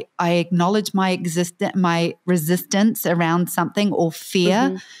I acknowledge my resistance around something, or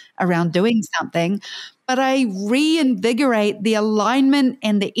fear around doing something, but I reinvigorate the alignment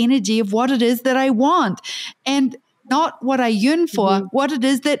and the energy of what it is that I want, and not what I yearn for, what it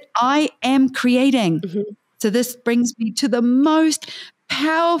is that I am creating. So this brings me to the most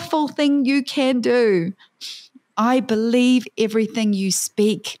powerful thing you can do. I believe everything you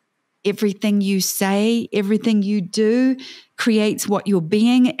speak, everything you say, everything you do creates what you're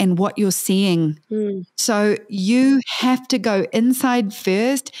being and what you're seeing. So you have to go inside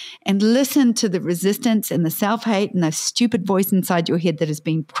first and listen to the resistance and the self-hate and the stupid voice inside your head that has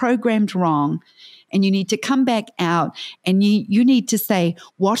been programmed wrong. And you need to come back out, and you need to say,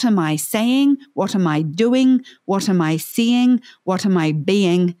 what am I saying? What am I doing? What am I seeing? What am I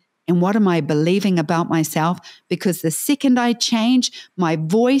being? And what am I believing about myself? Because the second I change my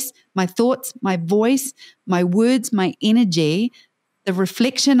voice, my thoughts, my voice, my words, my energy, the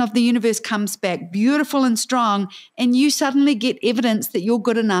reflection of the universe comes back beautiful and strong, and you suddenly get evidence that you're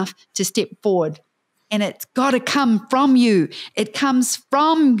good enough to step forward. And it's got to come from you. It comes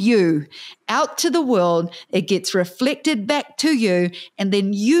from you out to the world. It gets reflected back to you. And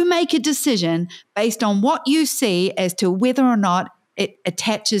then you make a decision based on what you see as to whether or not it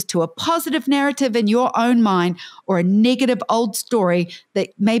attaches to a positive narrative in your own mind, or a negative old story that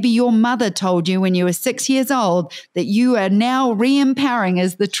maybe your mother told you when you were 6 years old that you are now re-empowering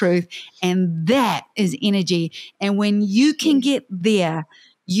as the truth. And that is energy. And when you can get there,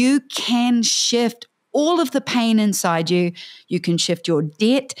 you can shift all of the pain inside you. You can shift your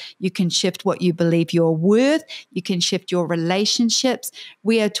debt. You can shift what you believe you're worth. You can shift your relationships.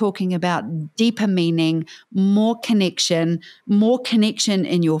 We are talking about deeper meaning, more connection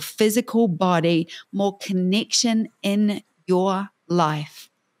in your physical body, more connection in your life.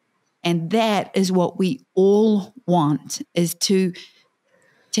 And that is what we all want, is to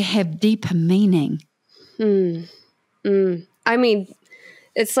have deeper meaning. I mean,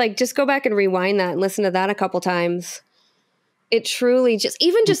 it's like, just go back and rewind that and listen to that a couple times. It truly just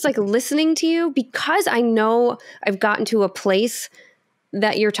like listening to you, because I know I've gotten to a place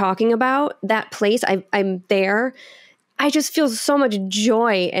that you're talking about, that place, I'm there. I just feel so much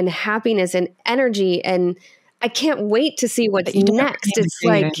joy and happiness and energy, and I can't wait to see what's next. It's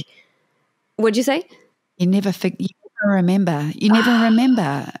like, what'd you say? You never remember. You never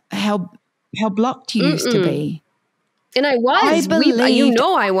remember how blocked you used to be. And I was.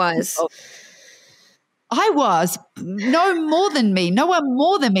 I was. I was. No more than me. No one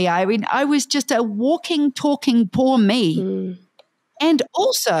more than me. I mean, I was just a walking, talking poor me. And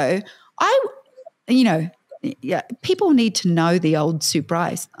also, people need to know the old Sue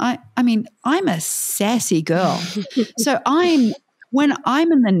Bryce. I mean, I'm a sassy girl. So when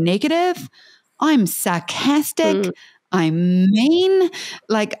I'm in the negative, I'm sarcastic. I'm mean,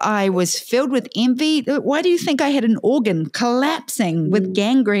 like I was filled with envy. Why do you think I had an organ collapsing with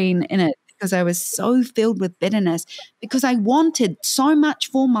gangrene in it? because I was so filled with bitterness, because I wanted so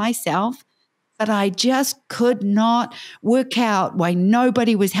much for myself, but I just could not work out why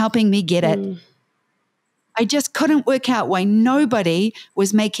nobody was helping me get it. I just couldn't work out why nobody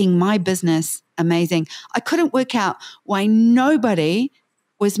was making my business amazing. I couldn't work out why nobody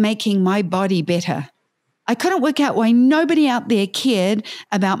was making my body better. I couldn't work out why nobody out there cared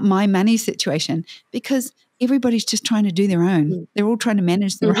about my money situation, because everybody's just trying to do their own. They're all trying to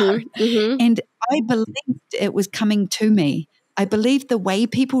manage their own. And I believed it was coming to me. I believed the way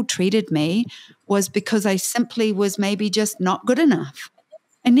people treated me was because I simply was maybe just not good enough.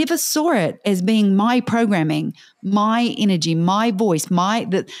 I never saw it as being my programming, my energy, my voice,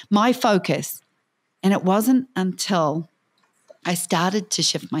 my focus. And it wasn't until I started to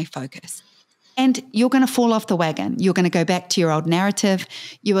shift my focus. And you're going to fall off the wagon. You're going to go back to your old narrative.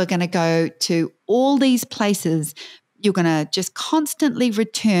 You are going to go to all these places. You're going to just constantly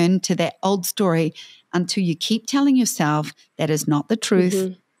return to that old story until you keep telling yourself that is not the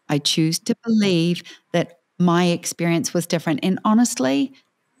truth. I choose to believe that my experience was different. And honestly,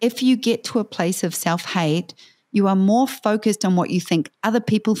 if you get to a place of self-hate, you are more focused on what you think other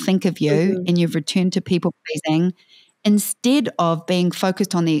people think of you, and you've returned to people pleasing instead of being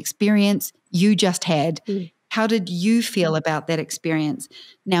focused on the experience you just had. How did you feel about that experience?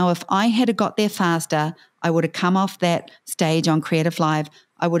 Now, if I had got there faster, I would have come off that stage on Creative Live.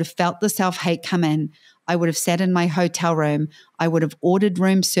 I would have felt the self-hate come in. I would have sat in my hotel room. I would have ordered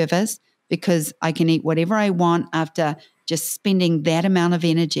room service because I can eat whatever I want after just spending that amount of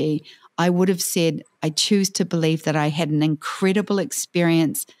energy. I would have said, I choose to believe that I had an incredible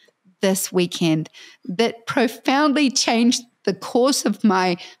experience this weekend that profoundly changed the course of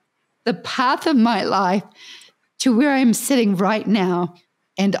the path of my life to where I'm sitting right now.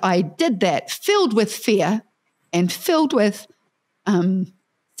 And I did that filled with fear and filled with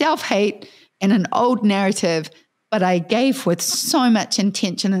self-hate and an old narrative, but I gave with so much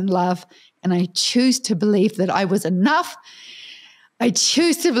intention and love. And I choose to believe that I was enough. I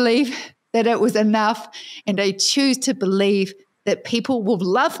choose to believe that it was enough. And I choose to believe that people will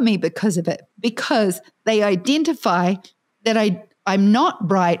love me because of it, because they identify that I'm not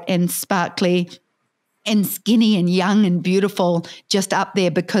bright and sparkly and skinny and young and beautiful just up there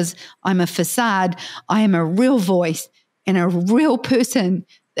because I'm a facade. I am a real voice and a real person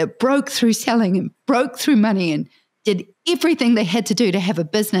that broke through selling and broke through money and did everything they had to do to have a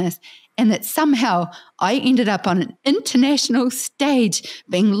business. And that somehow I ended up on an international stage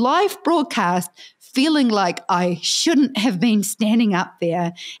being live broadcast, feeling like I shouldn't have been standing up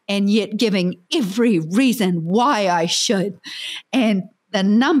there, and yet giving every reason why I should. And the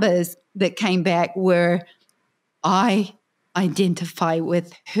numbers that came back were, I identify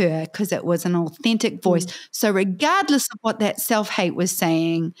with her because it was an authentic voice. So regardless of what that self-hate was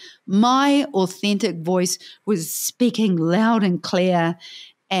saying, my authentic voice was speaking loud and clear.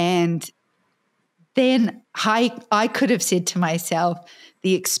 And then I could have said to myself,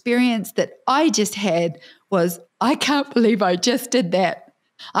 the experience that I just had was, I can't believe I just did that.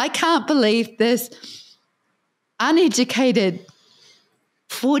 I can't believe this uneducated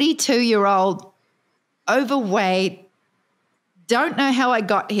 42-year-old, overweight, don't know how I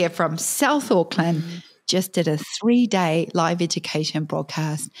got here from South Auckland, just did a 3-day live education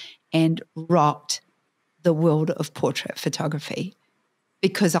broadcast and rocked the world of portrait photography,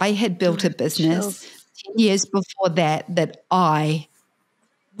 because I had built a business 10 years before that I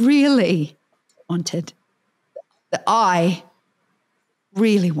really wanted, that I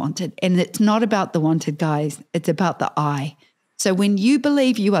really wanted. And it's not about the wanted, guys. It's about the I. So when you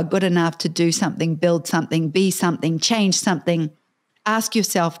believe you are good enough to do something, build something, be something, change something, ask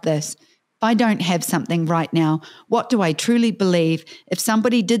yourself this: if I don't have something right now, what do I truly believe? If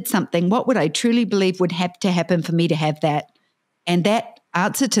somebody did something, what would I truly believe would have to happen for me to have that? And that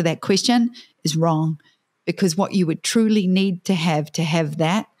answer to that question is wrong, because what you would truly need to have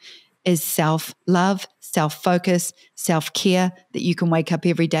that is self-love, self-focus, self-care, that you can wake up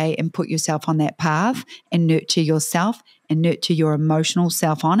every day and put yourself on that path and nurture yourself and nurture your emotional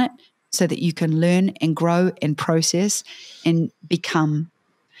self on it, so that you can learn and grow and process and become.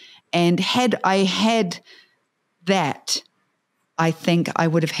 And had I had that, I think I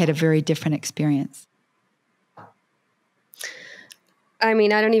would have had a very different experience. I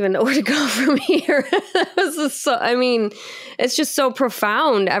mean, I don't even know where to go from here. It's just so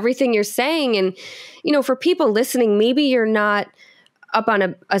profound, everything you're saying. And, for people listening, maybe you're not up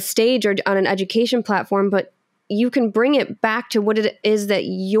on a stage or on an education platform, but you can bring it back to what it is that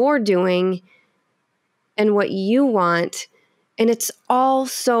you're doing and what you want. And it's all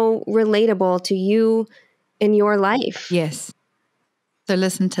so relatable to you in your life. Yes. So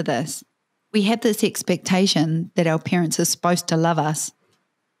listen to this. we have this expectation that our parents are supposed to love us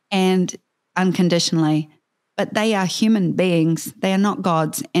and unconditionally, but they are human beings. They are not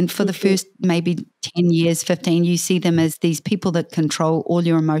gods. And for the first maybe 10 years, 15, you see them as these people that control all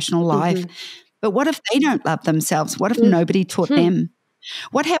your emotional life. But what if they don't love themselves? What if nobody taught them?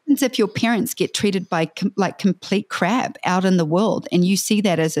 What happens if your parents get treated like complete crap out in the world, and you see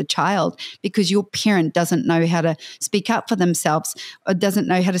that as a child because your parent doesn't know how to speak up for themselves, or doesn't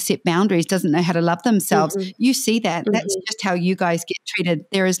know how to set boundaries, doesn't know how to love themselves? You see that. That's just how you guys get treated.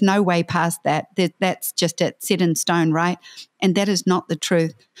 There is no way past that. That's just it, set in stone, right? And that is not the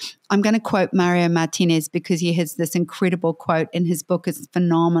truth. I'm going to quote Mario Martinez because he has this incredible quote in his book. It's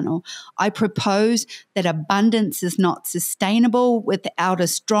phenomenal. I propose that abundance is not sustainable without a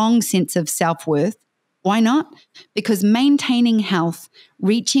strong sense of self-worth. Why not? Because maintaining health,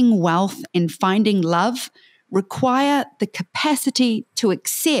 reaching wealth, and finding love require the capacity to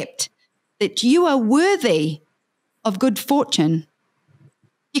accept that you are worthy of good fortune.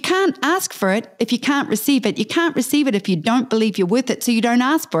 You can't ask for it if you can't receive it. You can't receive it if you don't believe you're worth it, so you don't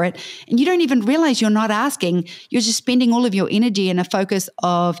ask for it. And you don't even realize you're not asking. You're just spending all of your energy in a focus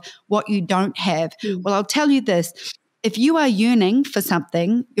of what you don't have. Well, I'll tell you this. If you are yearning for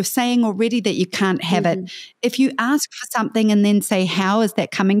something, you're saying already that you can't have it. If you ask for something and then say, how is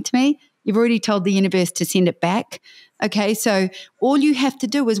that coming to me? You've already told the universe to send it back. Okay, so all you have to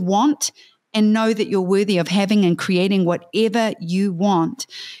do is want and know that you're worthy of having and creating whatever you want.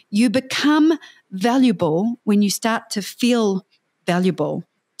 You become valuable when you start to feel valuable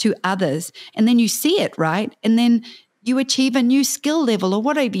to others. And then you see it, right? And then you achieve a new skill level or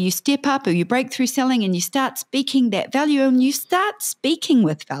whatever. You step up or you break through selling and you start speaking that value. And you start speaking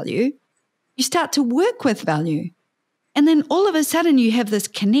with value. You start to work with value. And then all of a sudden you have this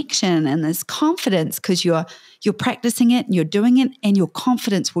connection and this confidence because you're practicing it and you're doing it, and your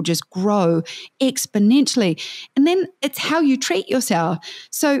confidence will just grow exponentially. And then it's how you treat yourself.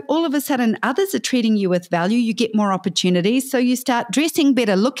 So all of a sudden others are treating you with value. You get more opportunities. So you start dressing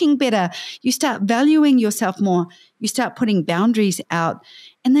better, looking better. You start valuing yourself more. You start putting boundaries out.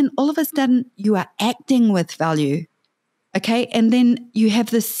 And then all of a sudden you are acting with value. Okay. And then you have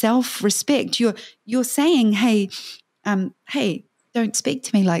this self-respect. You're saying, hey, don't speak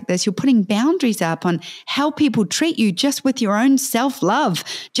to me like this. You're putting boundaries up on how people treat you just with your own self-love,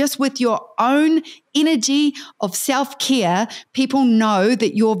 just with your own energy of self-care. People know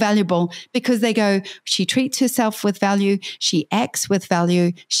that you're valuable because they go, she treats herself with value, she acts with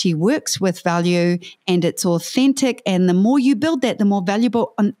value, she works with value, and it's authentic. And the more you build that, the more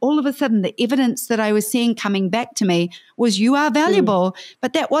valuable. And all of a sudden, the evidence that I was seeing coming back to me was you are valuable,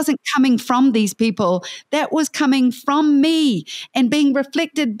 but that wasn't coming from these people. That was coming from me and being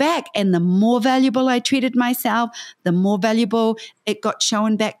reflected back. And the more valuable I treated myself, the more valuable it got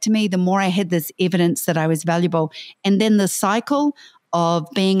shown back to me, the more I had this evidence that I was valuable. And then the cycle of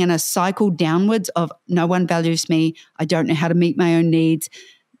being in a cycle downwards of no one values me, I don't know how to meet my own needs,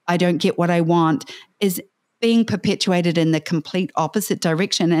 I don't get what I want, is being perpetuated in the complete opposite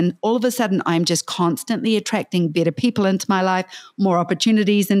direction. And all of a sudden, I'm just constantly attracting better people into my life, more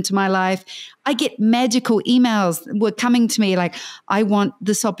opportunities into my life. I get magical emails were coming to me like, I want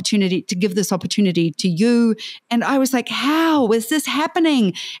this opportunity to give this opportunity to you. And I was like, how is this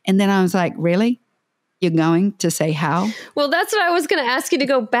happening? And then I was like, really? You're going to say how? Well, that's what I was going to ask you to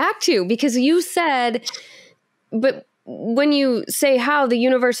go back to, because you said, but when you say how, the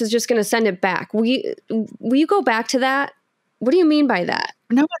universe is just going to send it back. Will you go back to that? What do you mean by that?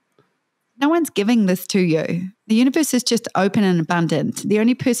 No one's giving this to you. The universe is just open and abundant. The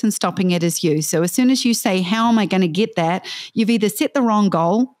only person stopping it is you. So as soon as you say, how am I going to get that? You've either set the wrong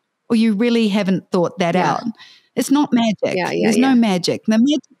goal or you really haven't thought that out. It's not magic. There's no magic. The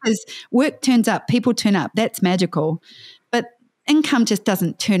magic is work turns up, people turn up. That's magical. But income just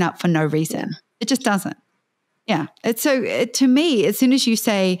doesn't turn up for no reason. It just doesn't. Yeah. To me, as soon as you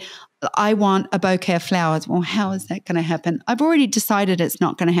say, I want a bouquet of flowers, well, how is that going to happen? I've already decided it's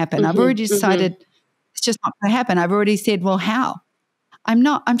not going to happen. I've already decided it's just not going to happen. I've already said, well, how?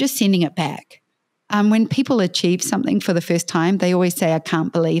 I'm just sending it back. When people achieve something for the first time, they always say, I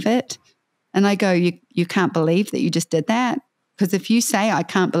can't believe it. And I go, you can't believe that you just did that? Because if you say, I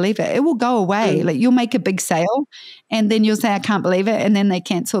can't believe it, it will go away. Like you'll make a big sale and then you'll say, I can't believe it. And then they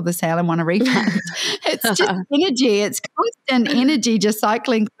cancel the sale and want a refund. It's just energy. It's constant energy just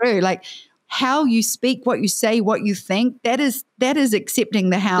cycling through. Like how you speak, what you say, what you think, that is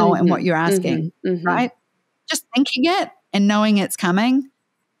accepting the how and what you're asking, right? Just thinking it and knowing it's coming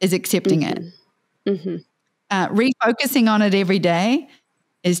is accepting it. Refocusing on it every day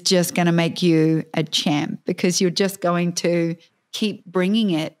is just going to make you a champ because you're just going to keep bringing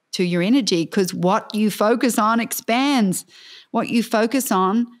it to your energy, because what you focus on expands. What you focus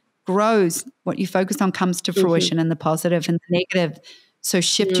on grows. What you focus on comes to fruition, in the positive and the negative. So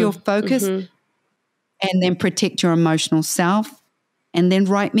shift your focus and then protect your emotional self, and then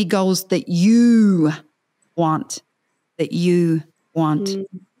write me goals that you want,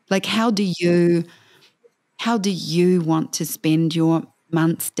 Like, how do you want to spend your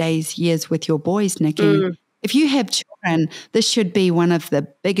months, days, years with your boys, Nikki? If you have children, this should be one of the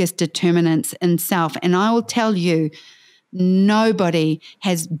biggest determinants in self. And I will tell you, nobody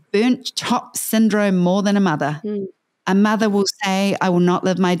has burnt top syndrome more than a mother. A mother will say, I will not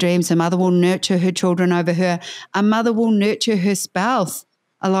live my dreams. A mother will nurture her children over her. A mother will nurture her spouse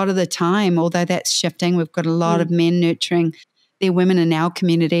a lot of the time, although that's shifting. We've got a lot of men nurturing their women in our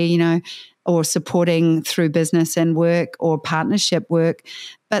community, you know, or supporting through business and work or partnership work.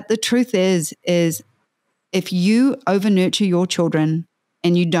 But the truth is if you over nurture your children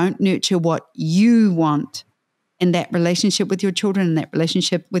and you don't nurture what you want in that relationship with your children, in that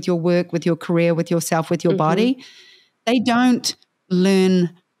relationship with your work, with your career, with yourself, with your body, they don't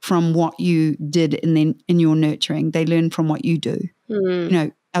learn from what you did in your nurturing. They learn from what you do. You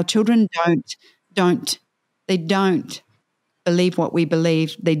know, our children don't believe what we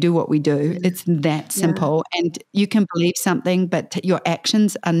believe. They do what we do. It's that simple. And you can believe something, but your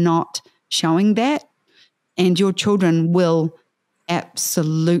actions are not showing that. And your children will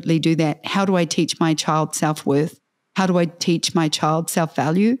absolutely do that. How do I teach my child self-worth? How do I teach my child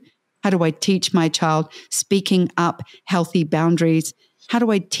self-value? How do I teach my child speaking up healthy boundaries? How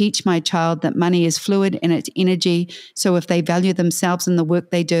do I teach my child that money is fluid and it's energy? So if they value themselves in the work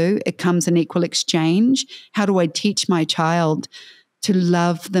they do, it comes in equal exchange. How do I teach my child to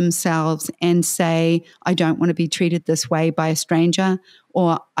love themselves and say, I don't want to be treated this way by a stranger,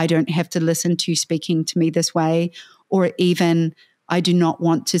 or I don't have to listen to you speaking to me this way, or even I do not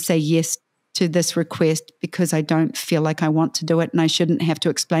want to say yes to this request because I don't feel like I want to do it and I shouldn't have to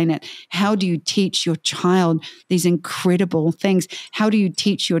explain it. How do you teach your child these incredible things? How do you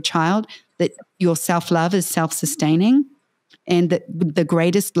teach your child that your self-love is self-sustaining and that the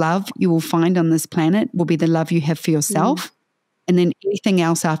greatest love you will find on this planet will be the love you have for yourself? And then anything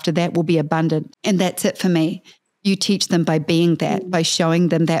else after that will be abundant. And that's it for me. You teach them by being that, by showing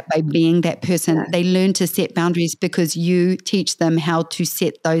them that, by being that person. Yeah. They learn to set boundaries because you teach them how to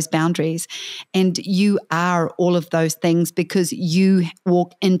set those boundaries. And you are all of those things because you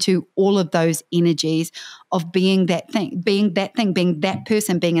walk into all of those energies of being that thing, being that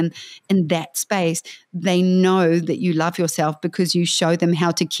person, being in that space. They know that you love yourself because you show them how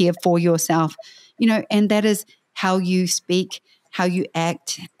to care for yourself, you know, and that is how you speak, how you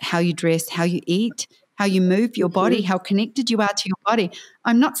act, how you dress, how you eat, how you move your body, how connected you are to your body.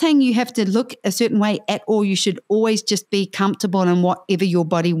 I'm not saying you have to look a certain way at all. You should always just be comfortable in whatever your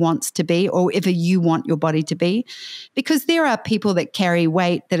body wants to be or whatever you want your body to be. Because there are people that carry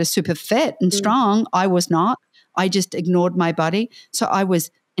weight that are super fit and strong. I was not. I just ignored my body. So I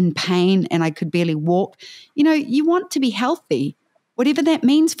was in pain and I could barely walk. You know, you want to be healthy, whatever that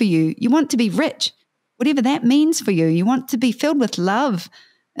means for you. You want to be rich, whatever that means for you. You want to be filled with love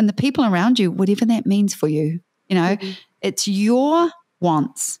and the people around you, whatever that means for you. You know, it's your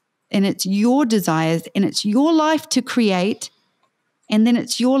wants and it's your desires and it's your life to create and then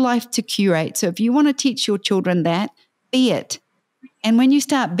it's your life to curate. So if you want to teach your children that, be it. And when you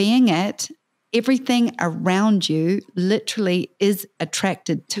start being it, everything around you literally is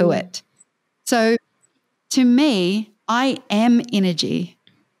attracted to it. So to me, I am energy.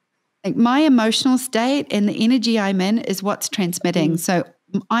 Like my emotional state and the energy I'm in is what's transmitting. So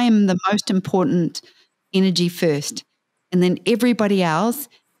I am the most important energy first, and then everybody else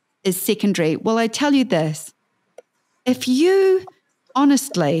is secondary. Well, I tell you this, if you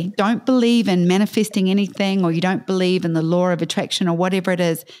honestly don't believe in manifesting anything or you don't believe in the law of attraction or whatever it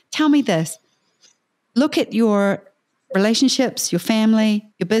is, tell me this. Look at your relationships, your family,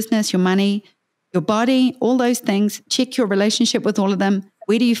 your business, your money, your body, all those things. Check your relationship with all of them.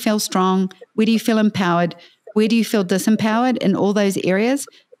 Where do you feel strong? Where do you feel empowered? Where do you feel disempowered in all those areas?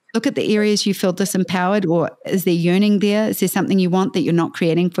 Look at the areas you feel disempowered, or is there yearning there? Is there something you want that you're not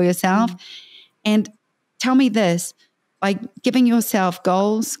creating for yourself? And tell me this, by giving yourself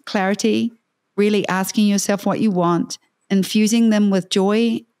goals, clarity, really asking yourself what you want, infusing them with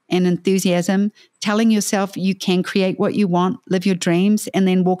joy and enthusiasm, telling yourself you can create what you want, live your dreams, and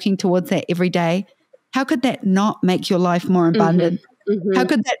then walking towards that every day, how could that not make your life more abundant? How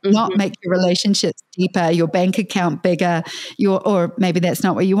could that not make your relationships deeper, your bank account bigger, or maybe that's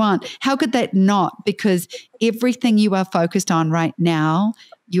not what you want? How could that not? Because everything you are focused on right now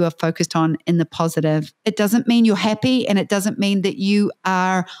you are focused on in the positive. It doesn't mean you're happy, and it doesn't mean that you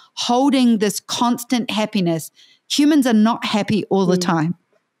are holding this constant happiness. Humans are not happy all the time.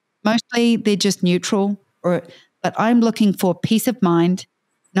 Mostly they're just neutral, but I'm looking for peace of mind,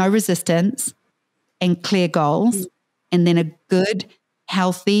 no resistance, and clear goals, and then a good,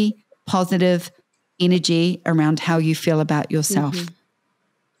 healthy, positive energy around how you feel about yourself.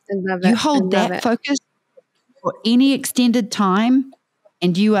 I love it. You hold that focus for any extended time,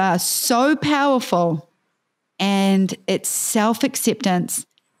 and you are so powerful. And it's self-acceptance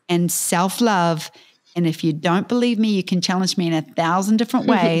and self-love. And if you don't believe me, you can challenge me in 1,000 different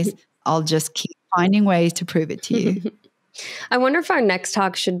ways. I'll just keep finding ways to prove it to you. I wonder if our next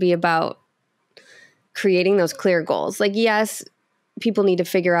talk should be about creating those clear goals. Like, yes, people need to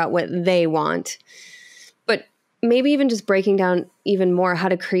figure out what they want, but maybe even just breaking down even more how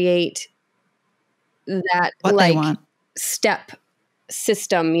to create that what they want. Step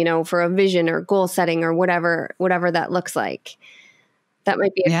system, for a vision or goal setting or whatever that looks like. That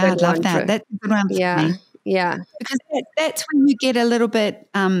might be a good one. Yeah, I'd love that. That's a good one for me. Yeah. Because that's when you get a little bit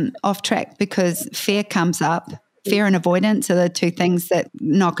off track, because fear comes up. Fear and avoidance are the two things that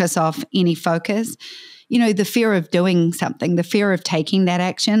knock us off any focus. The fear of doing something, the fear of taking that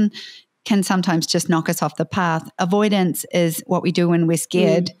action can sometimes just knock us off the path. Avoidance is what we do when we're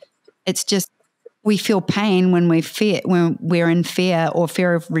scared. It's just we feel pain when we're in fear or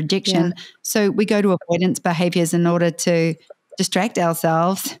fear of rejection. Yeah. So we go to avoidance behaviors in order to distract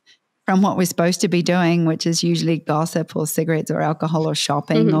ourselves from what we're supposed to be doing, which is usually gossip or cigarettes or alcohol or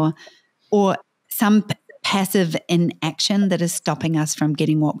shopping or some passive inaction that is stopping us from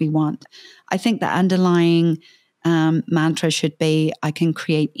getting what we want. I think the underlying mantra should be, I can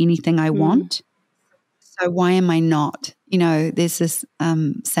create anything I want. So why am I not? There's this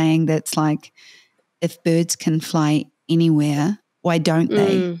saying that's like, if birds can fly anywhere, why don't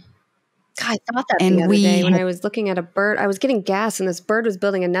they? God, I thought that the other day when I was looking at a bird. I was getting gas, and this bird was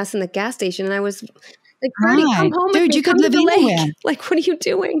building a nest in the gas station, and I was like, "Birdie, come home with me. You could live anywhere. Like, what are you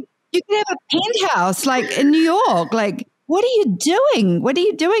doing? You could have a penthouse, like in New York. Like, what are you doing? What are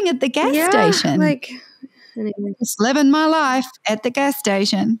you doing at the gas station? Like, anyway. Just living my life at the gas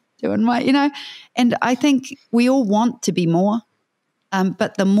station, doing And I think we all want to be more.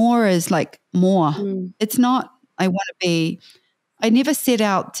 But the more is like more. It's not, I never set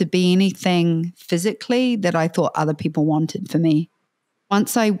out to be anything physically that I thought other people wanted for me.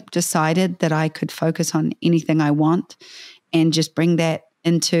 Once I decided that I could focus on anything I want and just bring that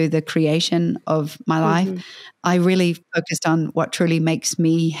into the creation of my life, I really focused on what truly makes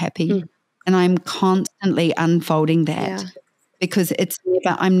me happy. And I'm constantly unfolding that because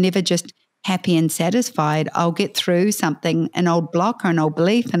I'm never just happy and satisfied. I'll get through something, an old block or an old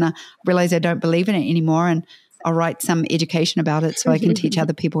belief, and I realize I don't believe in it anymore, and I'll write some education about it so I can teach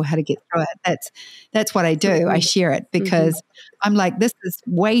other people how to get through it. That's what I do. I share it because I'm like, this is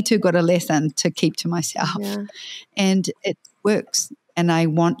way too good a lesson to keep to myself. Yeah. And it works. And I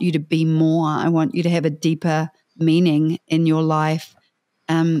want you to be more. I want you to have a deeper meaning in your life.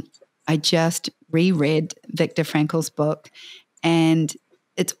 I just reread Viktor Frankl's book, and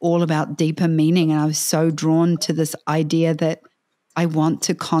it's all about deeper meaning. And I was so drawn to this idea that I want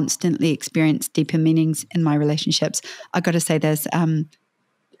to constantly experience deeper meanings in my relationships. I got to say this, I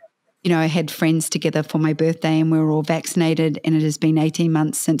had friends together for my birthday, and we were all vaccinated, and it has been 18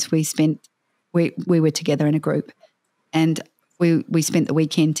 months since we were together in a group. And we spent the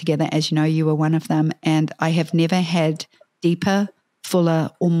weekend together, as you know, you were one of them. And I have never had deeper,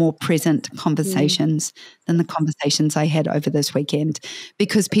 fuller, or more present conversations than the conversations I had over this weekend,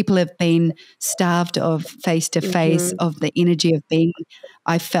 because people have been starved of face-to-face, of the energy of being.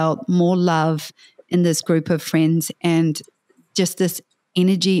 I felt more love in this group of friends, and just this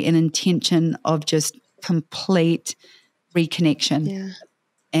energy and intention of just complete reconnection. Yeah.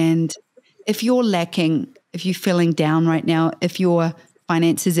 And if you're lacking, if you're feeling down right now, if your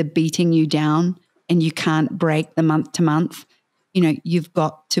finances are beating you down and you can't break the month to month, you've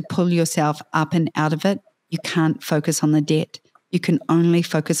got to pull yourself up and out of it. You can't focus on the debt. You can only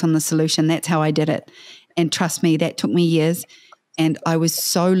focus on the solution. That's how I did it. And trust me, that took me years. And I was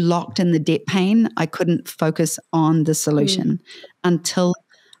so locked in the debt pain, I couldn't focus on the solution until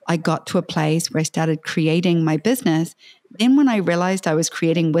I got to a place where I started creating my business. Then when I realized I was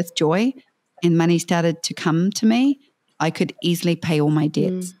creating with joy and money started to come to me, I could easily pay all my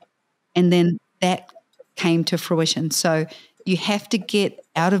debts. And then that came to fruition. So you have to get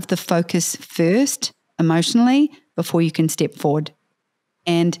out of the focus first emotionally before you can step forward.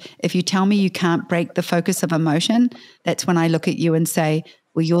 And if you tell me you can't break the focus of emotion, that's when I look at you and say,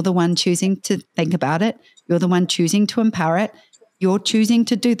 well, you're the one choosing to think about it. You're the one choosing to empower it. You're choosing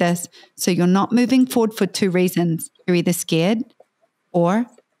to do this. So you're not moving forward for two reasons. You're either scared or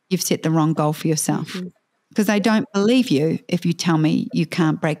you've set the wrong goal for yourself. Because I don't believe you if you tell me you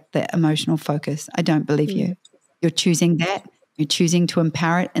can't break the emotional focus. I don't believe you. You're choosing that. You're choosing to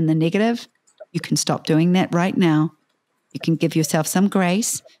empower it in the negative. You can stop doing that right now. You can give yourself some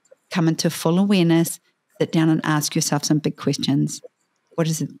grace, come into full awareness, sit down and ask yourself some big questions. What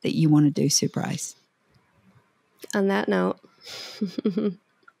is it that you want to do, Sue Bryce? On that note. There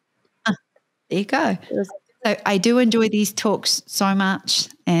you go. So I do enjoy these talks so much.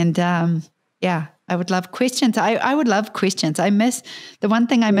 And I would love questions. I would love questions. The one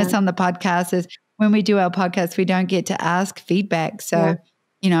thing I miss on the podcast is when we do our podcast, we don't get to ask feedback. So,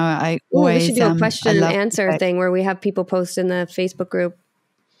 I always... we should do a question and answer thing where we have people post in the Facebook group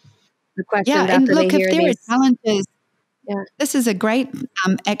the questions after and look, they hear if there these. are challenges, this is a great,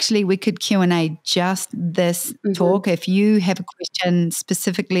 actually, we could Q&A just this talk. If you have a question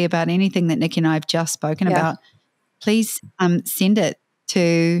specifically about anything that Nikki and I have just spoken about, please send it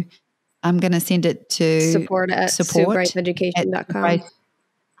to, I'm going to send it to support at SueBryceEducation.com.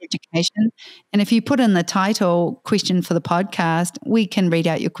 Education. And if you put in the title question for the podcast, we can read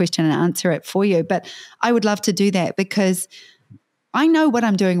out your question and answer it for you. But I would love to do that because I know what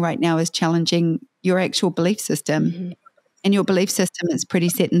I'm doing right now is challenging your actual belief system. And your belief system is pretty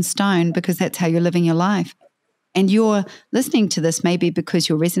set in stone because that's how you're living your life. And you're listening to this maybe because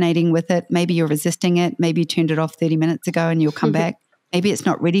you're resonating with it. Maybe you're resisting it. Maybe you turned it off 30 minutes ago and you'll come back. Maybe it's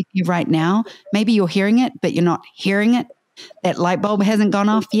not ready for you right now. Maybe you're hearing it, but you're not hearing it. That light bulb hasn't gone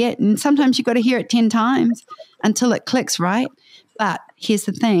off yet. And sometimes you've got to hear it 10 times until it clicks, right? But here's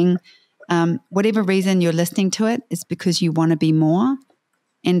the thing. Whatever reason you're listening to it is because you want to be more.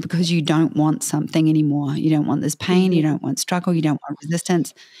 And because you don't want something anymore. You don't want this pain. You don't want struggle. You don't want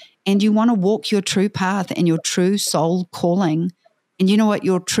resistance. And you want to walk your true path and your true soul calling. And you know what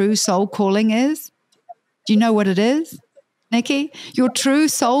your true soul calling is? Do you know what it is, Nikki? Your true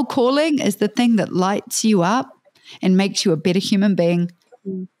soul calling is the thing that lights you up and makes you a better human being.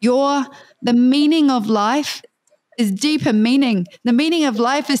 The meaning of life is deeper meaning. The meaning of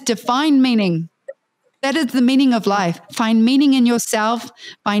life is defined meaning. That is the meaning of life. Find meaning in yourself,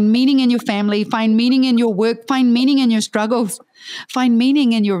 find meaning in your family, find meaning in your work, find meaning in your struggles, find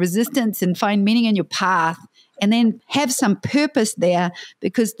meaning in your resistance, and find meaning in your path. And then have some purpose there,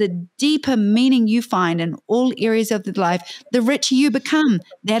 because the deeper meaning you find in all areas of the life, the richer you become.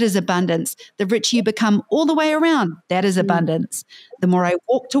 That is abundance. The richer you become all the way around. That is abundance. The more I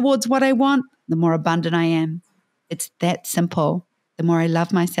walk towards what I want, the more abundant I am. It's that simple. The more I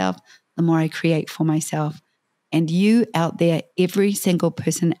love myself, the more I create for myself. And you out there, every single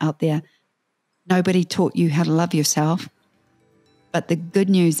person out there, nobody taught you how to love yourself. But the good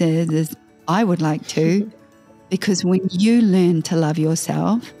news is I would like to, because when you learn to love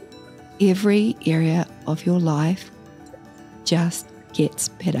yourself, every area of your life just gets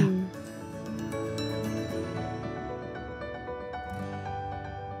better.